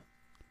loyal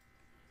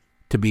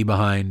to be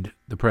behind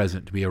the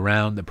president, to be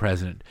around the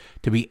president,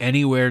 to be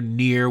anywhere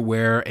near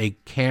where a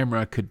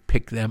camera could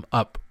pick them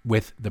up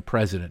with the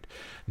president.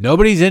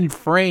 Nobody's in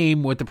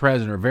frame with the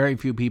president, or very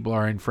few people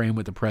are in frame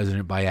with the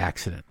president by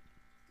accident.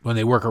 When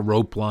they work a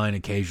rope line,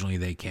 occasionally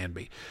they can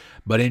be.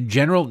 But in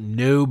general,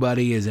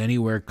 nobody is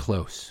anywhere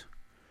close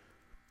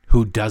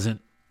who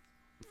doesn't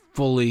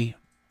fully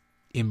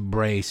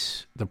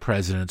embrace the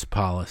president's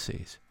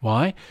policies.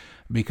 Why?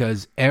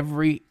 Because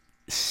every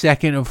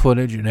second of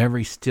footage and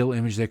every still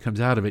image that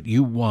comes out of it,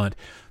 you want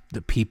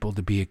the people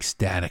to be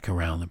ecstatic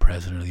around the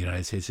president of the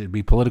United States. It'd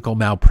be political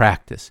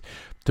malpractice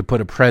to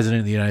put a president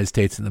of the United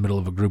States in the middle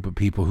of a group of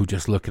people who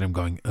just look at him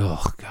going,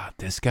 oh, God,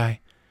 this guy's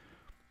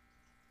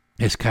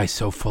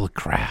so full of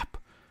crap.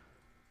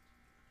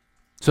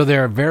 So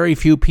there are very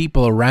few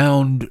people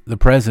around the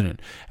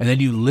president. And then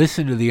you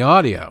listen to the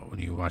audio when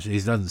you watch it. He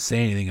doesn't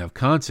say anything of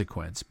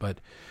consequence, but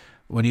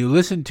when you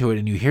listen to it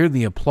and you hear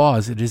the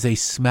applause, it is a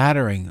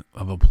smattering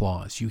of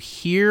applause. You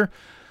hear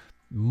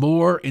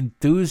more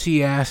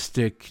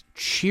enthusiastic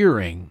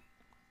cheering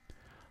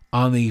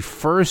on the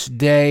first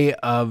day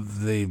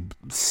of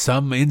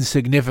some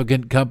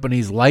insignificant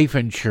company's life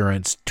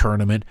insurance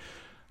tournament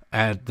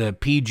at the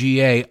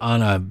PGA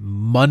on a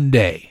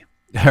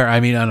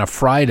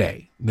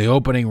Friday, the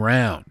opening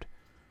round.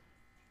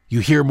 You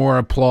hear more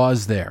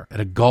applause there at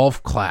a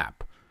golf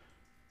clap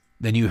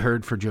than you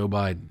heard for Joe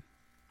Biden.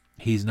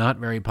 He's not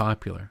very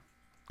popular.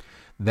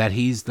 That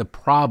he's the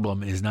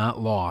problem is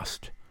not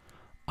lost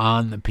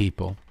on the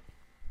people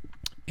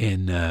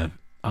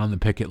on the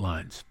picket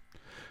lines.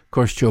 Of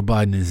course, Joe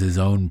Biden is his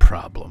own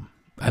problem.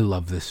 I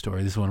love this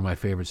story. This is one of my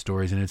favorite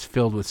stories, and it's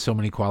filled with so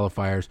many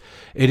qualifiers.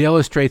 It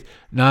illustrates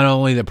not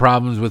only the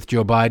problems with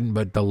Joe Biden,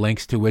 but the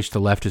lengths to which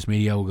the leftist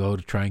media will go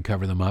to try and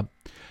cover them up.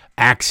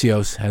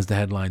 Axios has the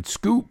headline,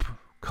 Scoop,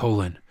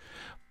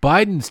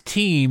 Biden's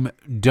team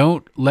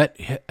don't let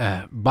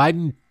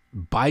Biden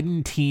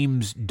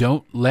teams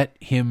don't let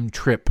him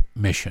trip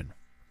mission.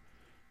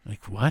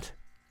 Like, what?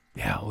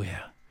 Yeah, oh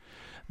yeah.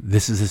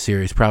 This is a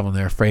serious problem.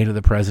 They're afraid of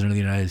the president of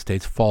the United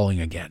States falling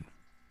again.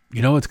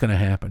 You know what's going to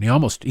happen.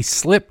 He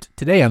slipped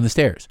today on the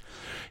stairs.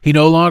 He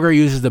no longer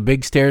uses the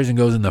big stairs and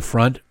goes in the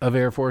front of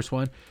Air Force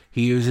One.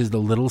 He uses the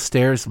little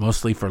stairs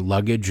mostly for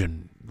luggage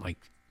and like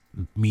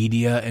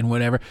media and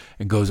whatever,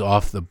 and goes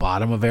off the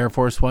bottom of Air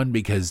Force One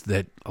because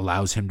that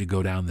allows him to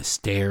go down the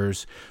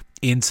stairs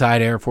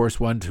inside Air Force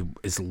One to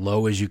as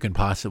low as you can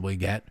possibly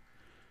get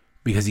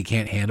because he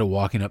can't handle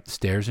walking up the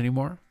stairs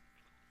anymore.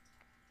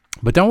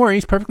 But don't worry,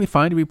 he's perfectly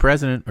fine to be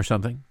president or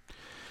something.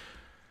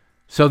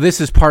 So this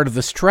is part of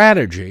the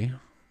strategy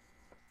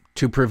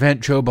to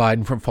prevent Joe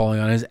Biden from falling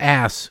on his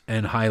ass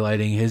and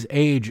highlighting his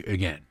age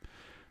again.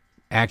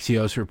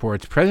 Axios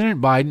reports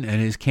President Biden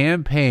and his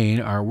campaign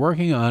are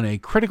working on a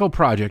critical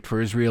project for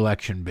his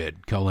reelection bid,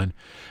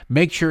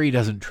 make sure he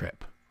doesn't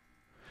trip.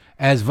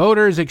 As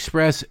voters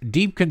express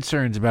deep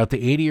concerns about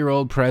the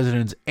 80-year-old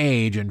president's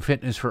age and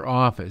fitness for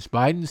office,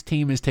 Biden's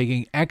team is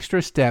taking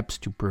extra steps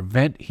to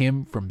prevent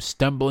him from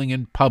stumbling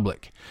in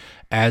public,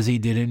 as he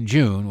did in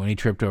June when he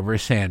tripped over a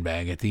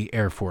sandbag at the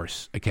Air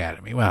Force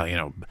Academy.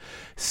 Well,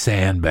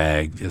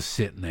 sandbag just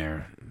sitting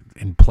there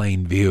in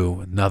plain view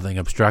with nothing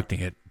obstructing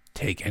it.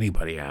 Take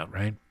anybody out,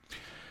 right?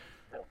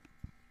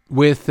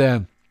 With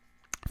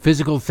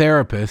physical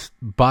therapists,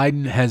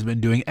 Biden has been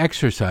doing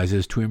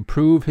exercises to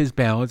improve his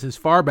balance as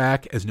far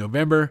back as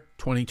November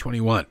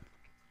 2021.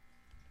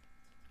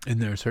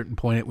 And there's a certain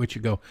point at which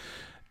you go,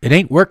 it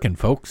ain't working,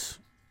 folks.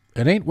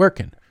 It ain't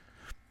working.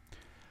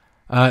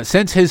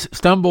 Since his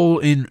stumble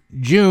in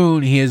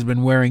June, he has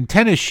been wearing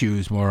tennis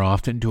shoes more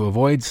often to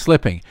avoid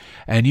slipping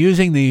and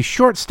using the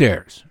short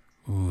stairs.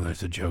 Ooh,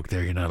 there's a joke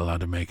there you're not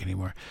allowed to make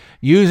anymore.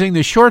 Using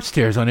the short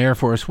stairs on Air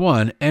Force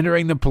One,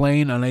 entering the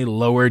plane on a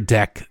lower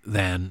deck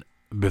than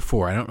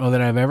before. I don't know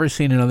that I've ever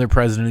seen another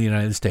president of the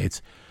United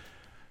States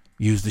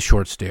use the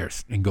short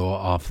stairs and go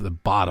off the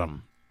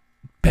bottom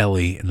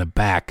belly in the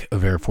back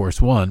of Air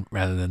Force One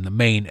rather than the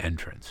main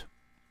entrance.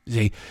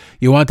 See,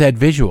 you want that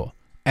visual.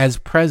 As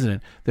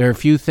president, there are a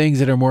few things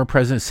that are more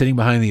president. Sitting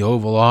behind the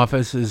Oval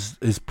Office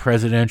is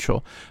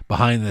presidential.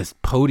 Behind this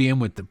podium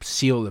with the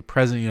seal of the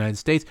President of the United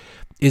States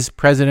is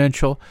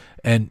presidential.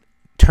 And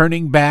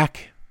turning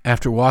back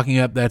after walking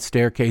up that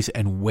staircase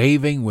and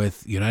waving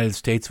with United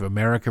States of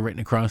America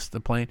written across the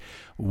plane,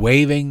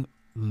 waving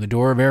in the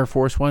door of Air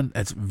Force One,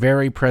 that's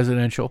very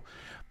presidential.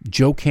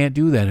 Joe can't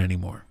do that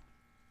anymore.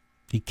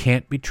 He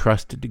can't be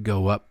trusted to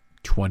go up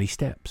 20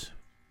 steps,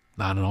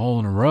 not all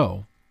in a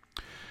row.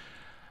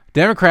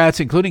 Democrats,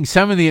 including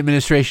some in the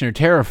administration, are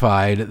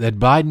terrified that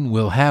Biden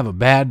will have a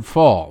bad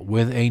fall,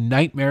 with a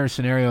nightmare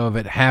scenario of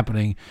it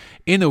happening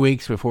in the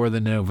weeks before the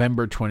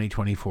November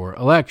 2024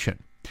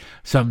 election.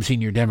 Some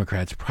senior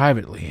Democrats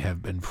privately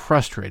have been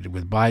frustrated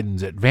with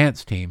Biden's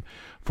advance team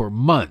for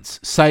months,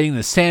 citing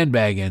the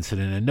sandbag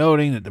incident and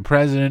noting that the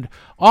president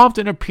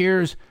often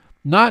appears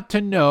not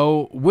to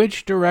know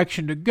which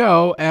direction to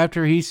go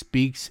after he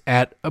speaks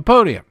at a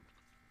podium.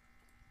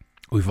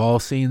 We've all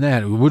seen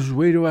that. Which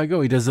way do I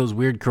go? He does those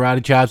weird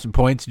karate chops and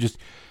points and just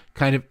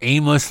kind of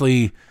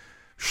aimlessly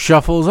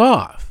shuffles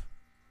off.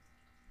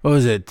 What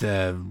was it?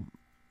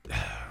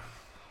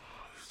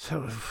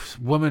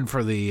 Woman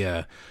for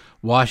the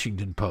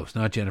Washington Post,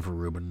 not Jennifer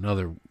Rubin,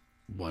 another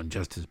one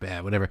just as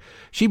bad, whatever.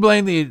 She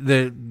blamed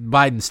the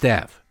Biden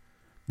staff.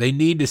 They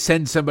need to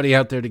send somebody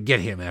out there to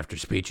get him after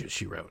speeches,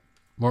 she wrote.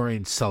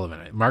 Margaret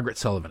Sullivan,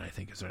 I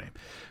think is her name.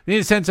 They need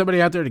to send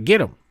somebody out there to get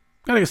him.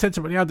 Gotta send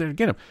somebody out there to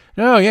get him.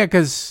 No, yeah,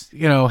 because,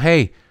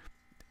 hey,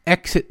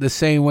 exit the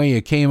same way you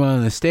came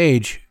on the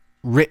stage,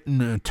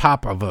 written on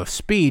top of a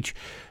speech,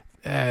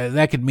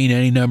 that could mean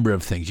any number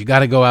of things. You got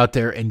to go out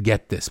there and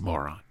get this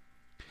moron.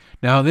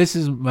 Now, this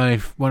is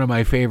one of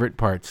my favorite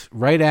parts.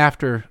 Right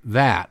after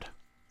that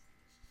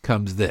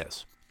comes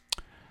this.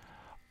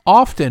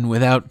 Often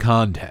without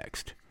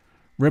context,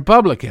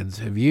 Republicans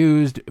have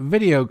used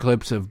video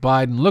clips of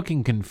Biden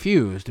looking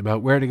confused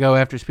about where to go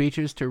after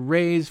speeches to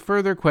raise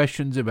further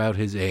questions about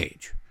his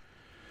age.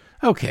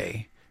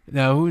 Okay,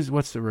 now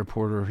what's the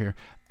reporter here?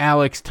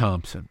 Alex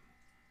Thompson.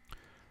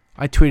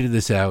 I tweeted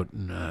this out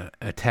and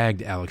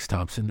tagged Alex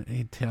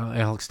Thompson.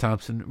 Alex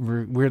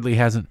Thompson weirdly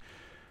hasn't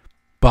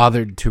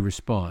bothered to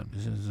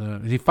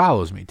respond. He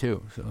follows me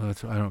too, so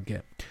that's what I don't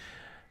get.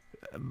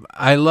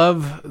 I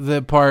love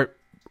the part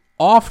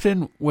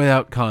often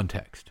without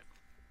context.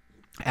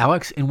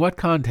 Alex, in what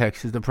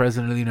context is the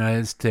President of the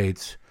United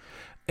States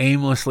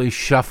aimlessly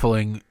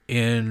shuffling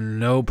in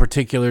no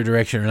particular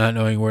direction or not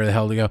knowing where the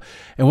hell to go.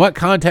 In what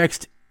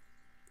context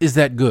is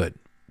that good?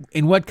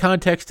 In what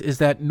context is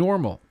that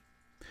normal?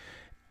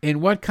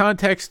 In what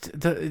context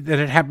that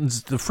it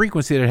happens, the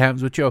frequency that it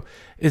happens with Joe,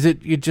 is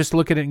it you just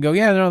look at it and go,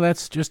 yeah, no,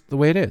 that's just the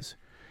way it is.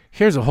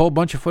 Here's a whole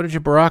bunch of footage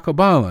of Barack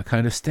Obama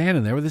kind of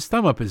standing there with his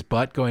thumb up his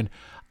butt going,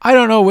 I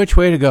don't know which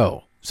way to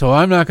go, so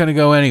I'm not going to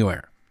go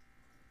anywhere.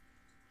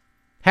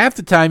 Half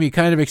the time you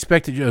kind of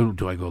expected, oh,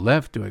 do I go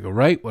left? Do I go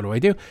right? What do I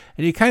do?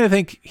 And you kind of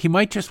think he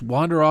might just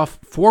wander off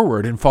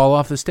forward and fall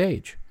off the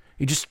stage.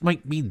 He just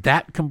might be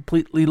that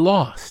completely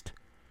lost.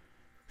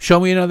 Show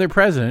me another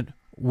president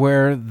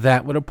where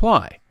that would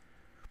apply.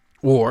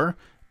 Or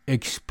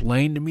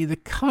explain to me the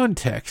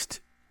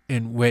context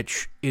in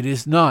which it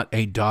is not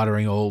a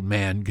doddering old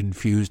man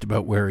confused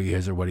about where he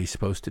is or what he's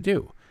supposed to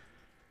do.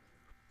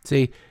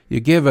 See, you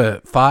give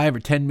a 5 or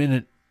 10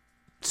 minute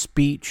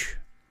speech,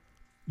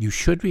 you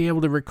should be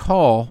able to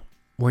recall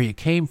where you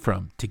came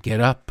from to get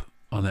up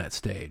on that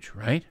stage,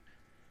 right?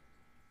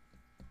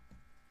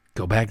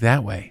 Go back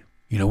that way.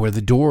 You know where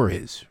the door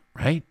is,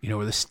 right? You know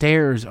where the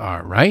stairs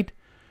are, right?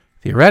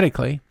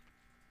 Theoretically,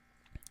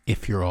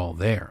 if you're all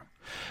there.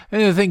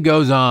 And the thing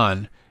goes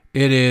on.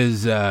 It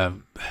is,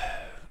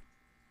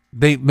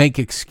 they make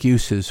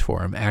excuses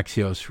for him.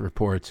 Axios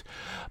reports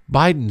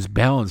Biden's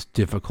balance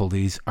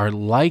difficulties are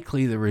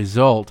likely the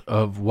result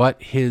of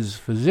what a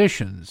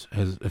physician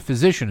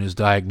has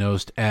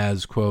diagnosed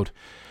as, quote,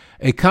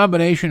 a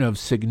combination of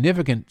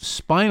significant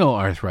spinal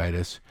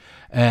arthritis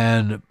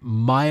and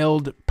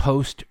mild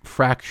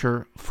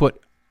post-fracture foot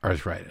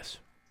arthritis.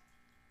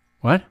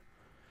 What?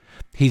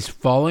 He's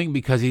falling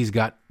because he's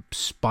got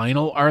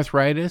spinal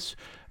arthritis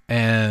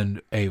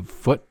and a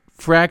foot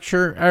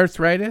fracture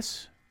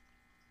arthritis?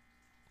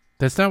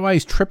 That's not why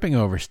he's tripping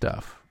over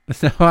stuff.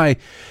 That's not why.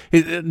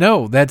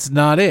 No, that's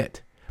not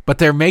it. But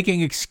they're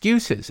making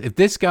excuses. If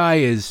this guy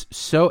is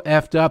so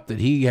effed up that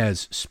he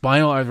has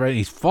spinal arthritis,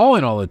 he's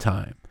falling all the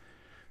time,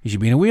 he should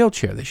be in a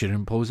wheelchair. They should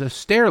impose a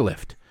stair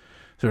lift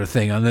sort of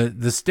thing on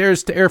the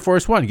stairs to Air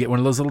Force One. Get one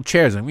of those little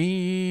chairs and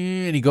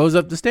he goes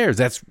up the stairs.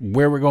 That's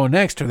where we're going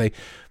next. Or they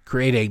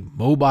create a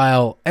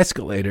mobile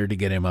escalator to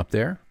get him up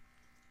there.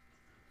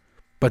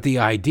 But the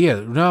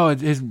idea, no,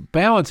 his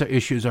balance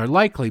issues are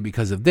likely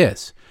because of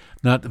this,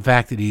 not the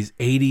fact that he's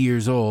 80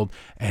 years old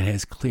and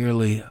has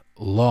clearly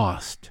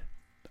lost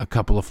a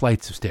couple of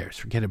flights of stairs.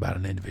 Forget about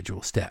an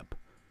individual step.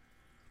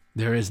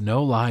 There is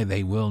no lie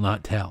they will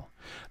not tell.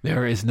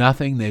 There is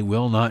nothing they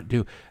will not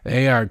do.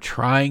 They are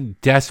trying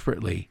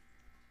desperately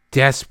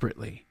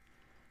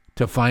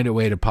to find a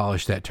way to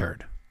polish that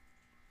turd.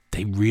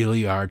 They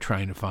really are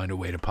trying to find a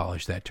way to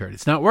polish that turd.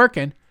 It's not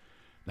working.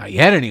 Not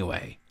yet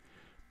anyway.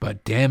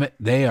 But damn it,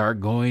 they are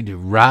going to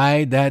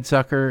ride that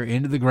sucker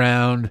into the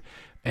ground,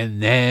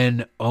 and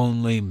then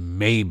only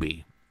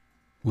maybe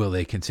will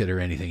they consider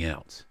anything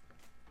else.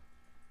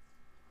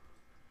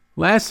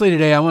 Lastly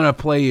today, I want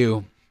to play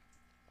you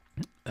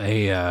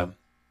a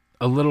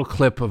little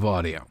clip of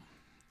audio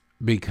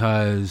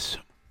because,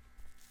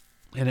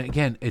 and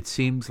again, it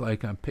seems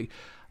like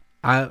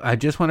I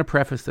just want to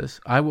preface this.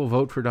 I will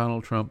vote for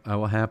Donald Trump. I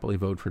will happily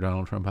vote for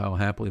Donald Trump. I will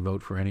happily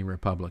vote for any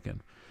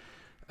Republican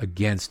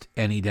against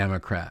any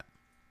Democrat.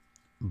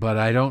 But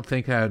I don't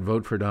think I would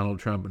vote for Donald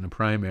Trump in the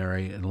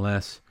primary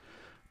unless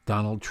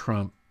Donald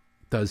Trump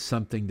does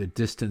something to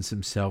distance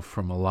himself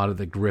from a lot of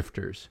the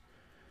grifters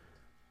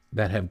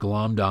that have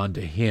glommed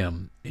onto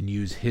him and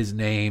use his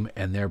name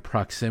and their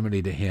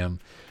proximity to him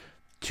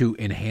to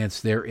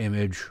enhance their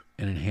image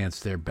and enhance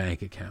their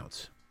bank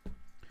accounts.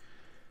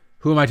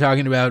 Who am I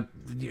talking about?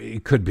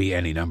 It could be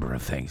any number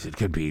of things. It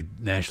could be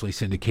nationally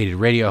syndicated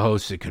radio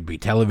hosts. It could be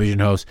television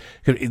hosts.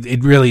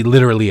 It really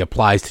literally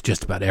applies to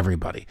just about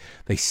everybody.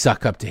 They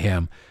suck up to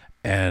him,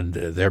 and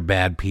they're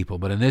bad people.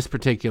 But in this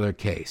particular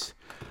case,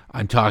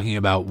 I'm talking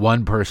about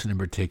one person in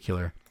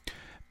particular,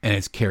 and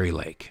it's Kari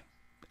Lake.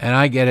 And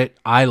I get it.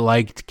 I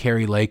liked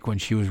Kari Lake when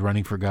she was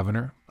running for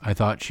governor. I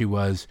thought she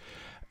was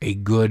a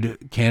good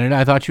candidate.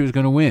 I thought she was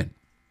going to win.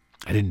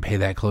 I didn't pay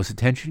that close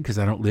attention because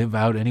I don't live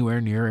out anywhere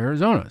near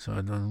Arizona, so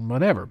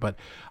whatever. But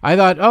I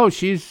thought, oh,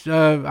 she's.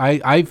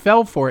 I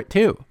fell for it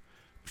too.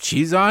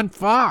 She's on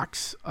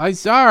Fox. I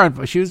saw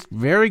her. She was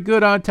very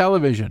good on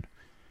television.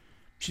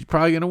 She's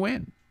probably going to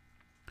win.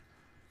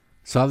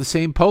 Saw the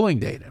same polling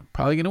data.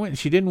 Probably going to win.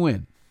 She didn't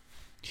win.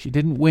 She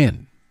didn't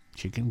win.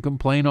 She can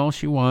complain all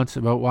she wants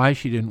about why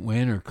she didn't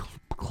win or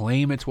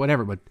claim it's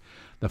whatever. But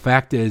the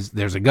fact is,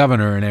 there's a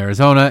governor in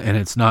Arizona, and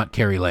it's not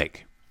Kari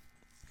Lake.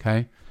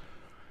 Okay.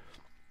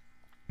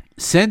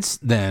 Since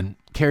then,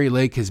 Kari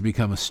Lake has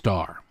become a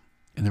star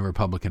in the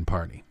Republican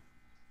Party.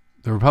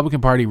 The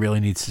Republican Party really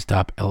needs to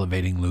stop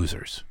elevating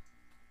losers.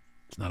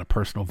 It's not a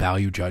personal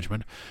value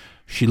judgment.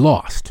 She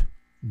lost.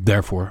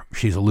 Therefore,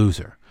 she's a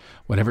loser.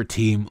 Whatever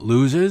team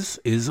loses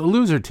is a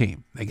loser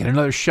team. They get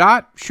another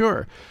shot,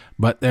 sure,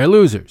 but they're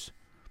losers.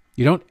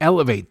 You don't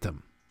elevate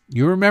them.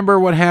 You remember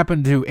what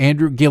happened to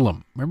Andrew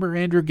Gillum. Remember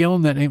Andrew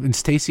Gillum and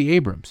Stacey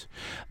Abrams?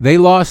 They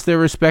lost their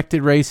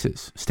respected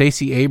races.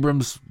 Stacey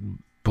Abrams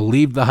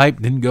believed the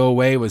hype, didn't go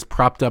away, was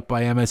propped up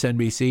by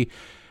MSNBC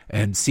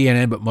and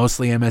CNN, but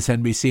mostly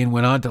MSNBC, and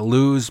went on to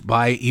lose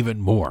by even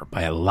more,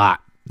 by a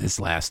lot this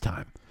last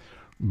time,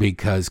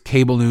 because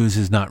cable news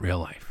is not real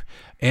life.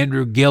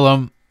 Andrew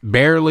Gillum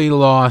barely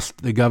lost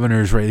the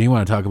governor's race. You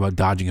want to talk about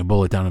dodging a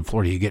bullet down in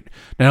Florida. You get,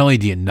 not only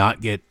do you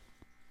not get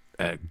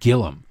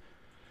Gillum,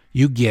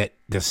 you get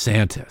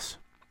DeSantis.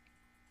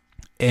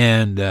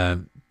 And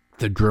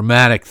the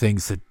dramatic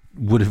things that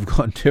would have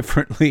gone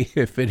differently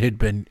if it had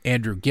been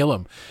Andrew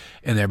Gillum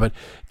in there. But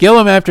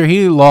Gillum, after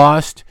he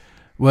lost,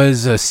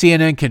 was a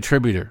CNN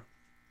contributor.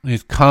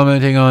 He's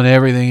commenting on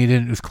everything.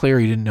 It was clear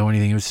he didn't know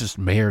anything. He was just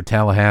mayor of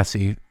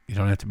Tallahassee. You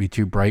don't have to be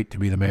too bright to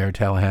be the mayor of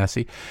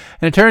Tallahassee.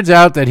 And it turns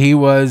out that he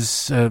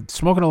was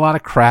smoking a lot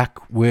of crack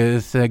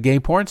with gay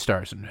porn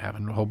stars and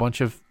having a whole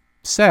bunch of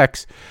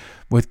sex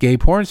with gay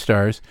porn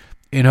stars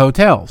in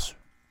hotels.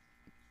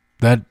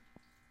 That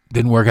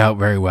didn't work out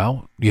very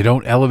well. You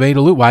don't elevate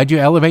a loser. Why'd you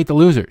elevate the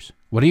losers?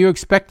 What do you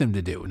expect them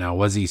to do? Now,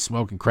 was he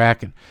smoking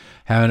crack and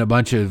having a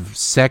bunch of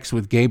sex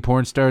with gay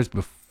porn stars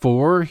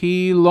before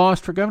he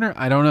lost for governor?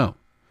 I don't know.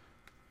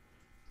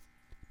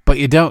 But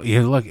you don't.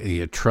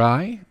 You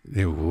try.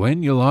 You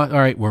win, you lost. All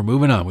right, we're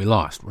moving on. We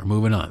lost. We're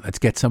moving on. Let's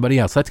get somebody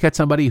else. Let's get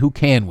somebody who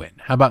can win.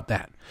 How about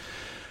that?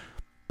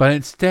 But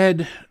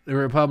instead, the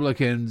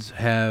Republicans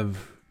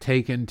have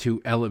taken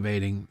to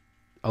elevating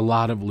a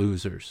lot of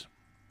losers.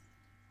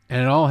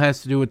 And it all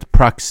has to do with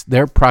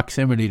their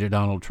proximity to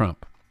Donald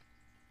Trump.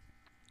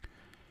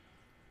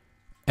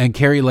 And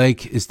Kari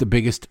Lake is the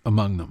biggest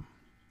among them.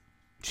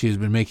 She has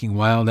been making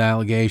wild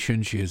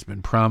allegations. She has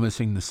been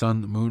promising the sun,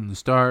 the moon, and the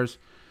stars,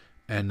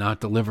 and not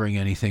delivering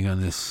anything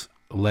on this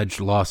alleged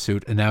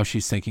lawsuit. And now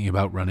she's thinking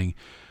about running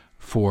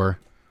for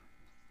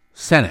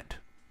Senate.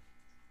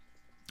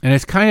 And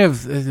it's kind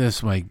of,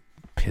 this might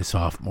piss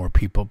off more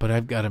people, but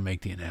I've got to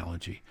make the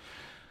analogy.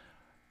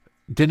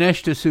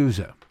 Dinesh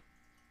D'Souza.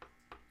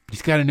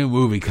 He's got a new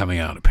movie coming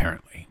out,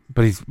 apparently.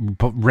 But he's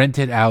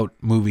rented out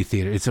movie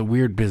theater. It's a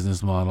weird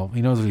business model.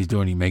 He knows what he's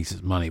doing. He makes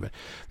his money. But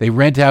they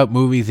rent out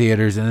movie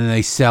theaters, and then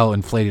they sell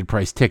inflated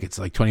price tickets,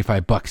 like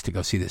 $25 to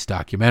go see this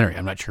documentary.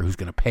 I'm not sure who's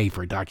going to pay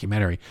for a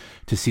documentary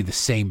to see the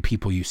same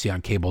people you see on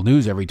cable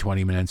news every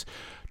 20 minutes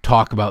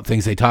talk about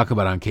things they talk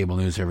about on cable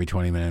news every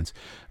 20 minutes.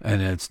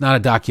 And it's not a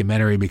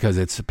documentary because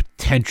it's a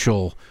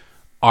potential,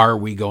 are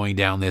we going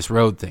down this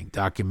road thing?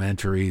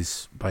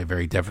 Documentaries, by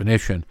very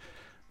definition,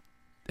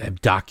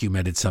 have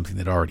documented something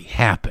that already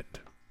happened.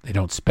 They're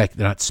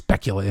not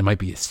speculating. It might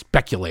be a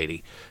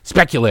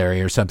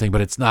speculary or something,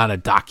 but it's not a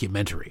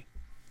documentary.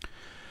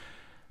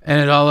 And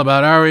it's all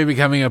about, are we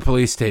becoming a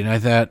police state? And I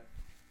thought,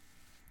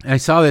 I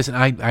saw this, and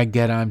I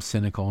get I'm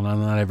cynical, and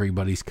I'm not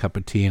everybody's cup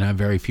of tea, and I'm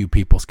very few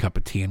people's cup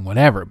of tea and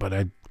whatever, but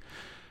I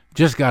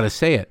just got to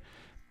say it.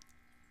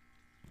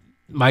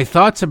 My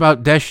thoughts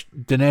about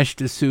Dinesh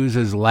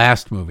D'Souza's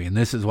last movie, and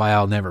this is why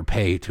I'll never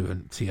pay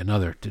to see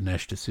another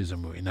Dinesh D'Souza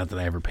movie. Not that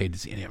I ever paid to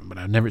see any of them, but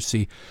I'll never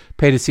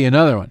pay to see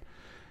another one.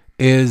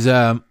 Is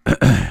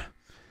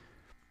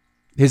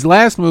his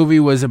last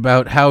movie was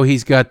about how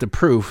he's got the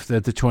proof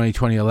that the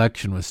 2020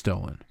 election was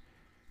stolen.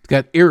 He's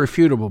got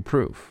irrefutable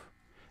proof,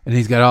 and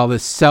he's got all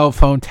this cell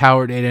phone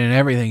tower data and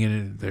everything,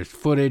 and there's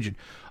footage and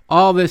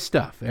all this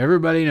stuff.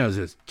 Everybody knows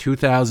it's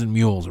 2,000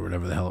 Mules or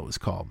whatever the hell it was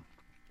called.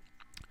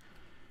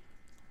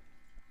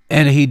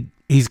 And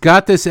he's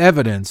got this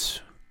evidence,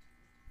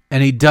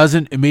 and he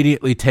doesn't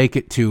immediately take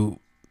it to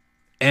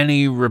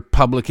any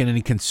Republican,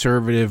 any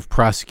conservative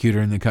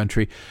prosecutor in the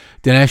country.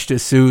 Dinesh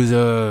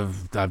D'Souza,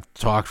 I've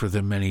talked with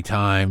him many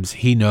times.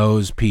 He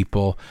knows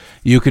people.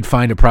 You could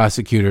find a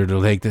prosecutor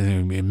to make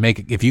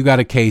it. If you got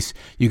a case,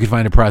 you could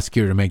find a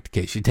prosecutor to make the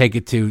case. You take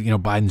it to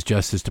Biden's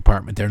Justice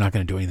Department. They're not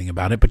going to do anything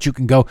about it, but you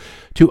can go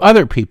to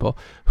other people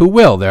who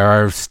will. There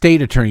are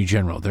state attorney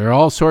general. There are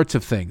all sorts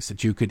of things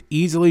that you could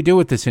easily do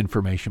with this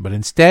information. But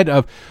instead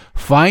of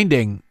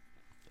finding,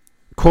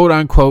 quote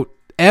unquote,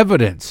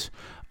 evidence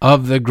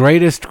of the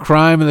greatest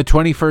crime in the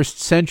 21st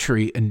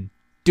century and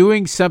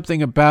doing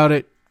something about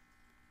it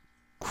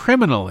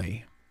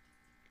criminally,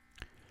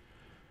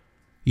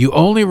 you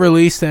only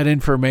release that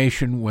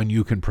information when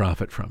you can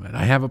profit from it.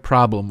 I have a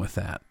problem with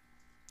that.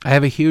 I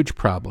have a huge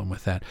problem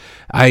with that.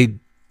 I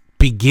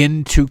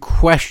begin to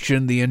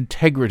question the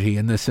integrity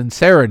and the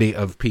sincerity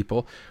of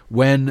people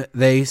when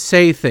they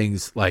say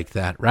things like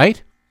that,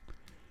 right?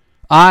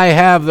 I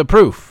have the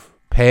proof.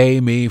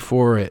 Pay me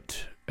for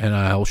it, and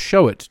I'll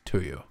show it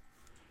to you.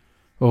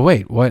 Well,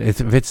 wait, what?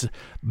 If it's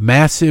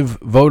massive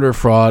voter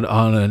fraud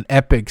on an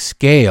epic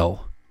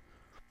scale,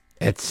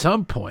 at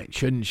some point,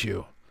 shouldn't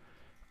you,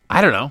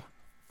 I don't know,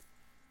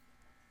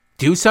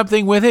 do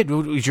something with it?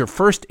 Is your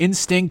first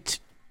instinct,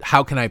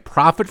 how can I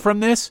profit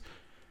from this?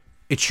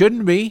 It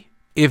shouldn't be.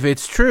 If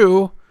it's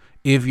true,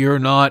 if you're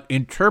not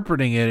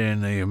interpreting it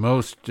in the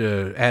most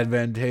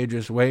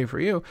advantageous way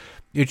for you,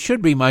 it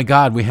should be, my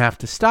God, we have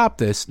to stop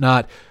this,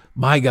 not,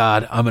 my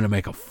God, I'm going to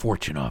make a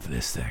fortune off of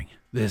this thing.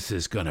 This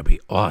is going to be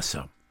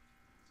awesome.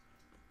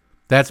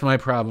 That's my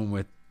problem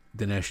with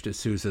Dinesh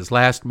D'Souza's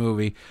last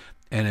movie.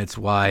 And it's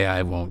why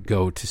I won't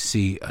go to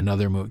see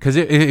another movie. Because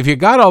if you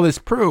got all this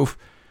proof,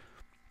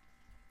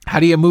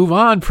 how do you move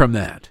on from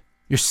that?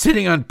 You're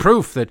sitting on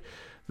proof that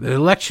the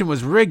election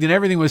was rigged and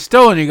everything was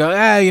stolen. You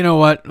go, you know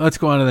what? Let's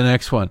go on to the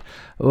next one.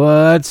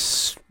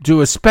 Let's do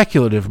a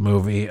speculative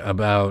movie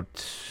about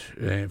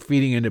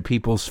feeding into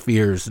people's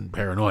fears and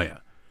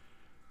paranoia.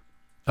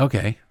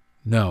 Okay,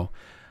 no.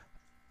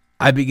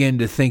 I begin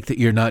to think that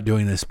you're not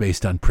doing this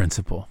based on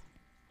principle.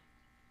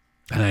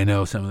 And I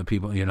know some of the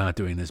people, you're not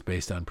doing this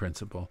based on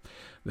principle.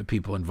 The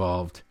people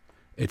involved.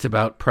 It's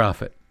about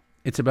profit.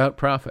 It's about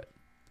profit.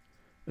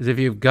 As if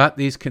you've got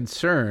these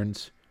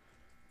concerns,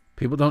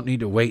 people don't need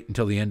to wait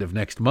until the end of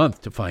next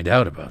month to find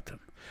out about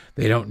them.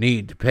 They don't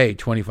need to pay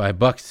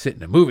 $25 to sit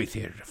in a movie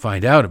theater to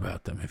find out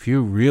about them. If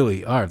you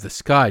really are, if the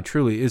sky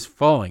truly is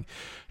falling,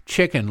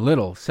 Chicken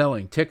Little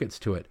selling tickets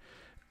to it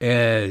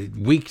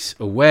weeks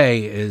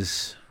away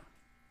is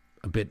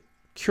a bit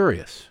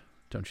curious,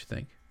 don't you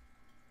think?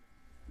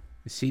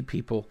 You see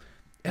people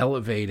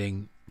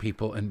elevating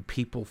people and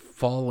people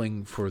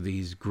falling for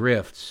these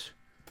grifts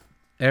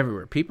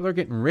everywhere. People are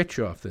getting rich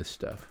off this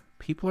stuff.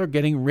 People are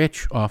getting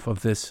rich off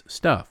of this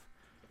stuff.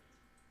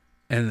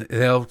 And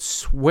they'll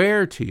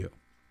swear to you.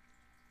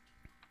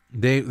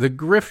 The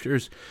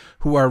grifters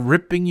who are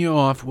ripping you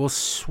off will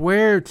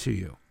swear to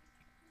you.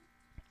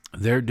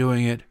 They're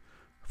doing it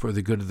for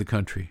the good of the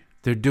country.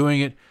 They're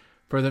doing it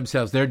for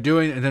themselves. They're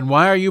doing it. And then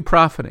why are you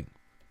profiting?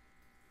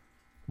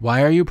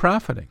 Why are you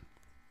profiting?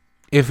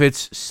 If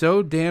it's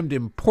so damned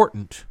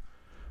important,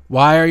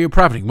 why are you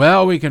profiting?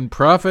 Well, we can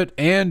profit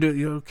and,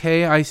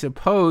 okay, I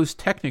suppose,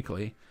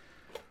 technically,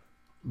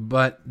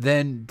 but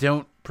then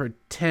don't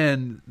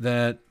pretend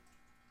that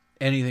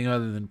anything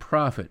other than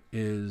profit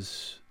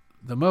is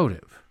the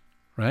motive,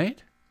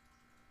 right?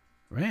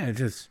 Right? It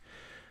just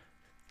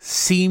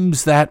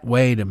seems that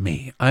way to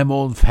me. I'm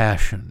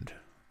old-fashioned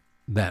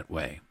that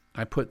way.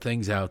 I put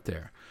things out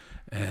there.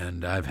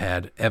 And I've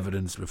had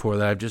evidence before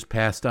that I've just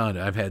passed on.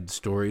 I've had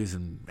stories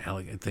and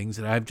things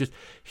that I've just,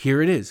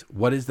 here it is.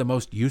 What is the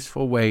most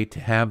useful way to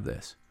have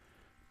this?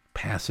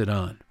 Pass it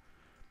on.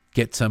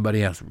 Get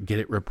somebody else. Get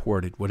it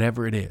reported.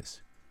 Whatever it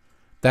is.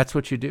 That's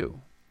what you do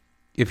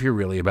if you're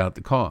really about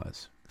the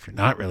cause. If you're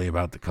not really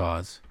about the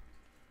cause,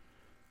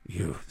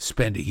 you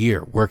spend a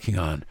year working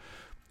on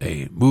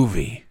a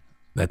movie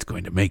that's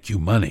going to make you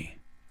money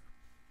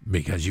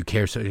because you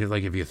care. So,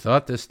 like, if you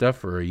thought this stuff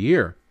for a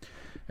year,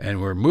 and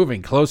we're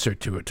moving closer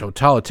to a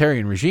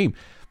totalitarian regime,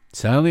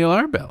 sound the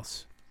alarm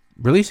bells.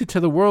 Release it to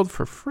the world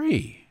for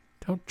free.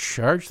 Don't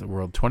charge the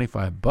world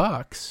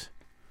 $25.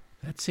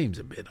 That seems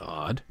a bit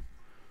odd.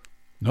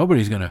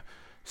 Nobody's going to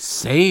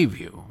save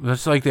you.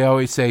 That's like they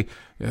always say,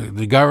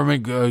 the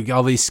government,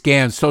 all these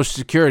scams, Social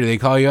Security, they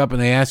call you up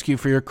and they ask you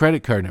for your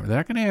credit card number. They're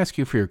not going to ask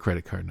you for your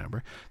credit card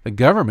number. The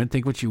government,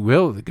 think what you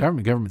will, the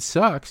government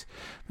sucks.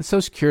 The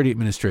Social Security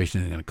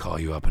Administration isn't going to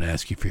call you up and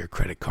ask you for your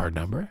credit card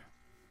number.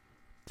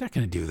 They're not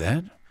going to do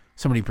that.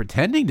 Somebody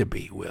pretending to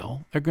be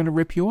will. They're going to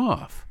rip you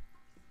off.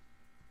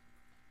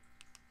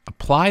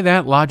 Apply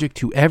that logic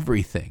to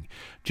everything.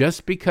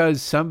 Just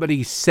because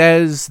somebody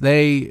says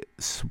they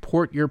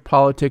support your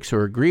politics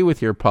or agree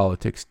with your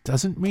politics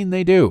doesn't mean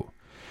they do.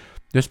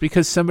 Just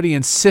because somebody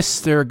insists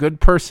they're a good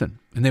person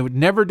and they would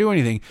never do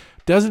anything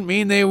doesn't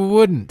mean they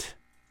wouldn't.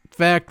 In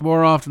fact,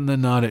 more often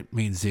than not, it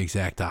means the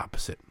exact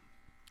opposite.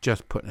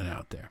 Just putting it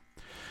out there.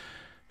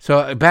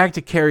 So back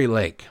to Kari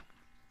Lake.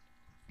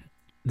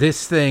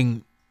 This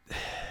thing,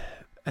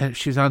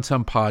 she's on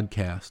some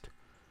podcast.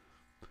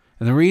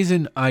 And the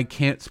reason I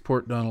can't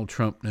support Donald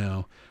Trump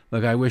now,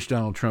 look, I wish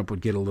Donald Trump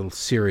would get a little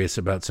serious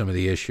about some of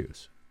the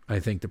issues. I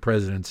think the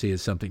presidency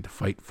is something to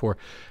fight for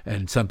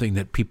and something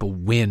that people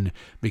win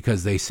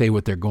because they say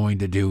what they're going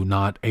to do,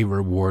 not a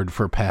reward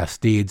for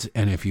past deeds.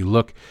 And if you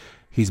look,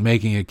 he's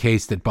making a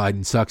case that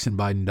Biden sucks and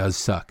Biden does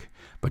suck.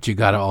 But you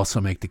got to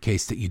also make the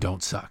case that you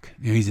don't suck.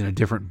 He's in a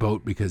different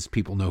boat because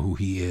people know who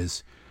he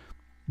is.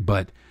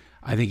 But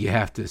I think you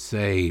have to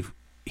say,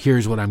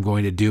 here's what I'm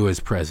going to do as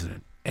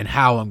president and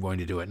how I'm going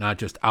to do it, not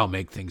just I'll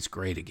make things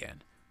great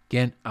again.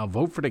 Again, I'll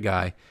vote for the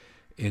guy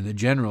in the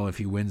general if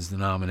he wins the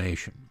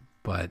nomination.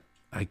 But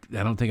I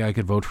don't think I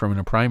could vote for him in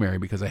a primary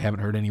because I haven't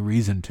heard any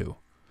reason to,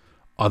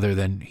 other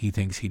than he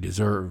thinks he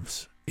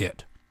deserves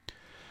it.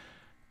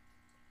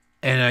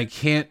 And I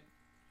can't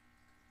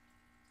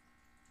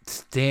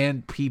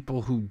stand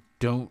people who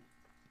don't,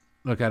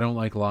 look, I don't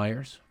like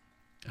liars.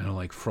 I don't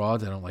like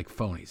frauds. I don't like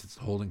phonies. It's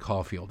the Holden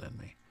Caulfield in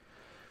me.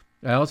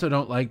 I also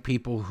don't like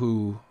people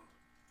who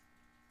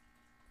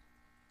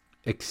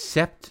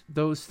accept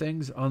those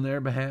things on their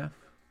behalf,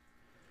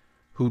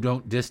 who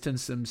don't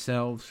distance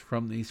themselves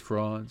from these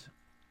frauds,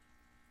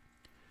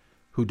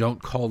 who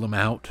don't call them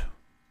out,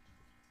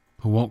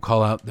 who won't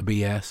call out the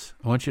BS.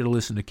 I want you to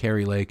listen to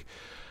Kari Lake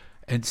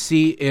and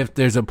see if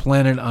there's a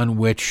planet on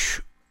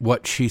which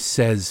what she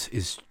says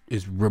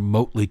is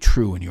remotely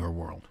true in your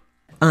world.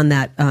 On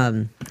that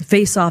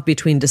face-off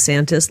between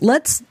DeSantis,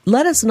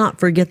 let us not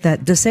forget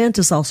that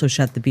DeSantis also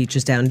shut the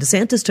beaches down.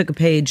 DeSantis took a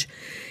page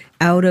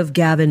out of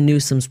Gavin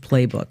Newsom's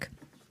playbook.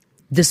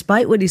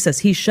 Despite what he says,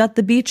 he shut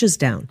the beaches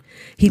down.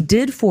 He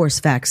did force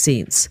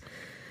vaccines.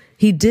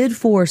 He did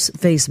force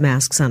face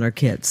masks on our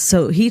kids.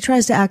 So he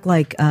tries to act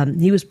like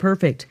he was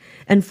perfect.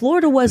 And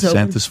Florida was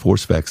DeSantis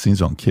forced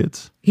vaccines on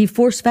kids? He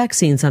forced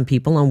vaccines on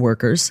people, on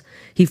workers.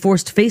 He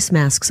forced face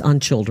masks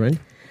on children.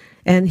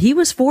 And he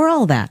was for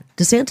all that.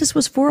 DeSantis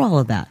was for all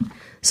of that.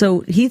 So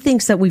he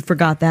thinks that we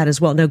forgot that as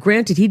well. Now,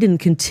 granted, he didn't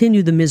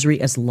continue the misery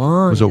as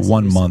long. Was it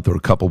 1 month or a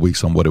couple of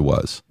weeks on what it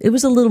was? It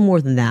was a little more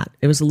than that.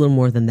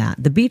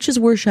 The beaches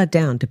were shut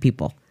down to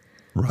people.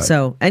 Right.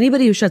 So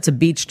anybody who shuts a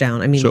beach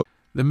down, I mean...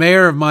 The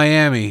mayor of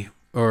Miami,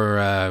 or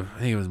I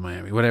think it was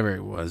Miami, whatever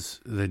it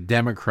was, the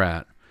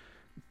Democrat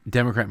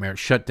mayor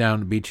shut down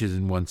the beaches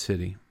in one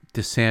city.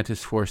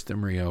 DeSantis forced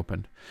them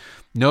reopened.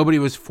 Nobody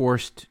was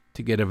forced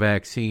to get a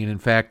vaccine. In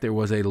fact, there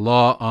was a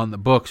law on the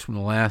books from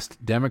the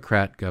last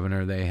Democrat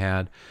governor they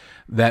had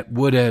that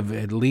would have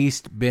at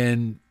least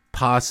been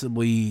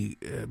possible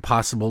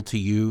to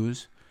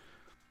use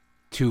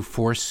to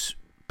force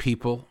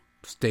people,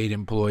 state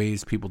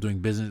employees, people doing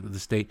business with the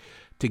state,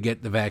 to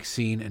get the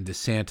vaccine, and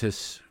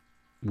DeSantis,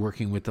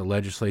 working with the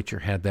legislature,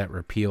 had that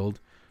repealed.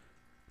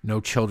 No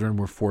children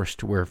were forced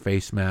to wear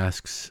face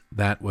masks.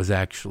 That was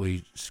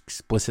actually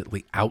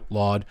explicitly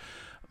outlawed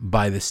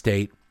by the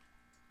state.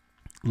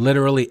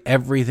 Literally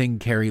everything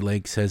Kari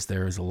Lake says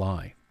there is a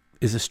lie,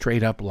 is a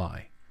straight up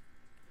lie.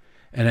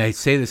 And I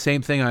say the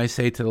same thing I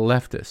say to the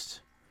leftists.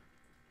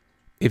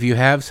 If you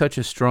have such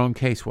a strong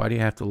case, why do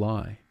you have to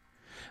lie?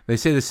 They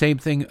say the same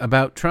thing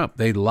about Trump.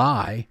 They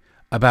lie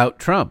about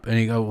Trump. And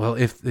you go,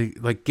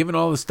 well, given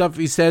all the stuff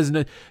he says,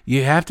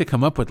 you have to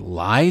come up with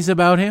lies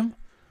about him?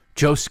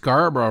 Joe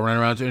Scarborough ran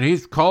around saying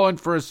he's calling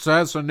for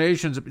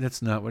assassinations.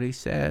 That's not what he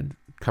said.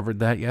 Covered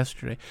that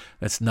yesterday.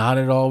 That's not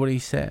at all what he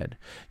said.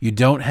 You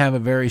don't have a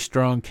very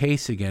strong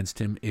case against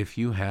him if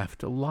you have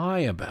to lie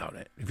about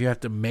it, if you have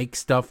to make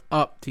stuff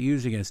up to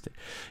use against it.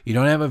 You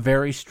don't have a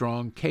very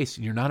strong case,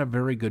 and you're not a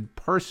very good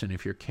person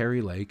if you're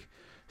Kari Lake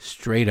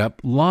straight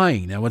up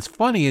lying. Now, what's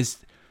funny is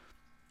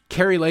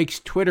Kari Lake's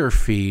Twitter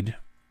feed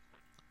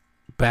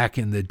back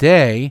in the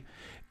day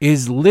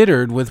is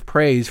littered with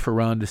praise for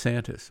Ron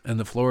DeSantis and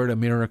the Florida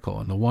miracle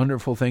and the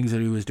wonderful things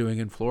that he was doing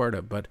in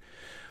Florida. But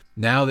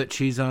now that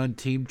she's on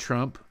Team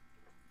Trump,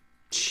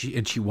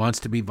 she wants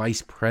to be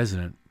vice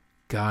president,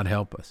 God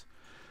help us,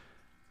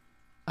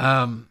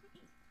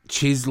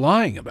 she's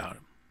lying about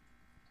him.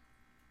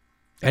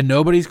 And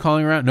nobody's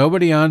calling her out.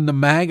 Nobody on the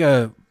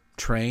MAGA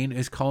train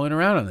is calling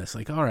her out on this.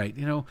 Like, all right,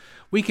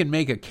 we can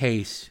make a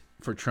case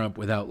for Trump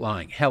without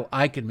lying. Hell,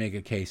 I can make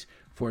a case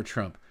for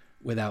Trump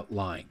without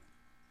lying.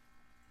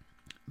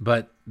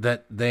 But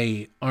that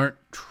they aren't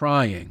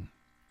trying,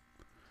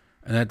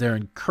 and that they're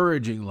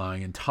encouraging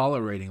lying and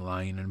tolerating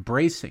lying and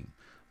embracing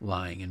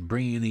lying and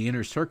bringing in the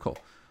inner circle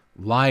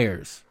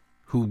liars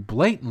who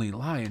blatantly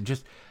lie. And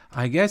just,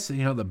 I guess,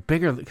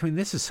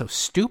 this is so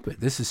stupid.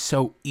 This is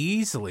so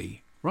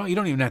easily wrong. You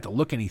don't even have to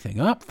look anything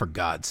up, for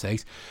God's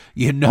sakes.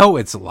 You know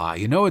it's a lie.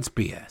 You know it's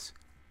BS.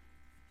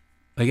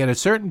 Like, at a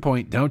certain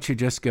point, don't you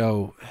just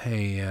go,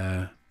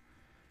 hey,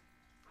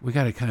 we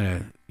got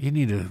to you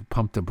need to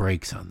pump the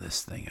brakes on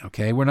this thing,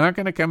 okay? We're not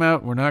going to come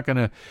out. We're not going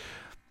to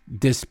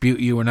dispute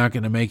you. We're not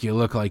going to make you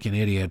look like an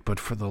idiot. But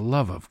for the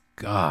love of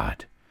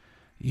God,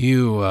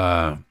 you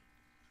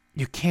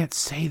can't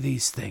say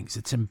these things.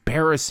 It's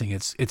embarrassing.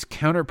 It's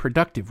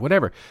counterproductive,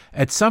 whatever.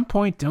 At some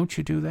point, don't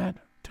you do that?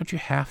 Don't you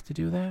have to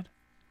do that?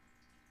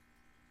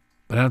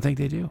 But I don't think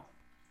they do.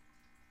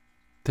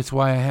 That's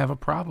why I have a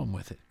problem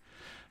with it.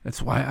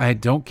 That's why I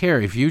don't care.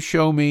 If you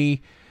show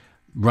me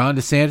Ron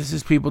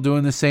DeSantis' people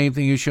doing the same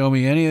thing, you show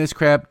me any of this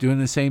crap doing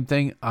the same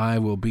thing, I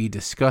will be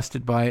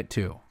disgusted by it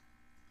too.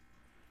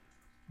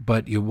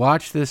 But you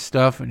watch this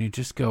stuff and you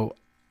just go,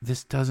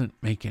 this doesn't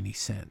make any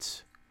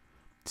sense.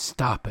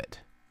 Stop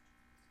it.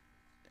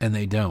 And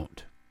they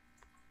don't.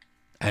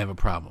 I have a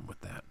problem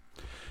with that.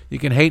 You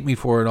can hate me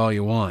for it all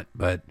you want,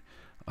 but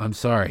I'm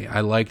sorry.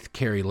 I liked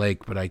Kari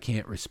Lake, but I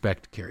can't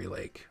respect Kari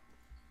Lake.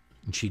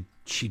 And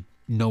she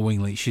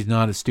knowingly, she's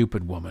not a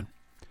stupid woman.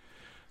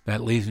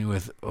 That leaves me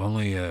with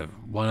only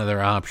one other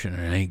option,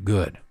 and it ain't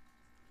good.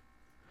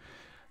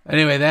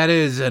 Anyway, that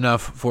is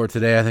enough for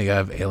today. I think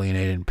I've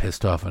alienated and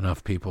pissed off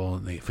enough people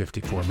in the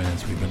 54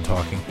 minutes we've been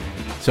talking.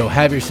 So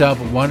have yourself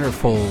a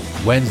wonderful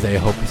Wednesday. I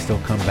hope you still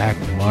come back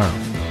tomorrow.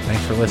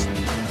 Thanks for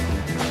listening.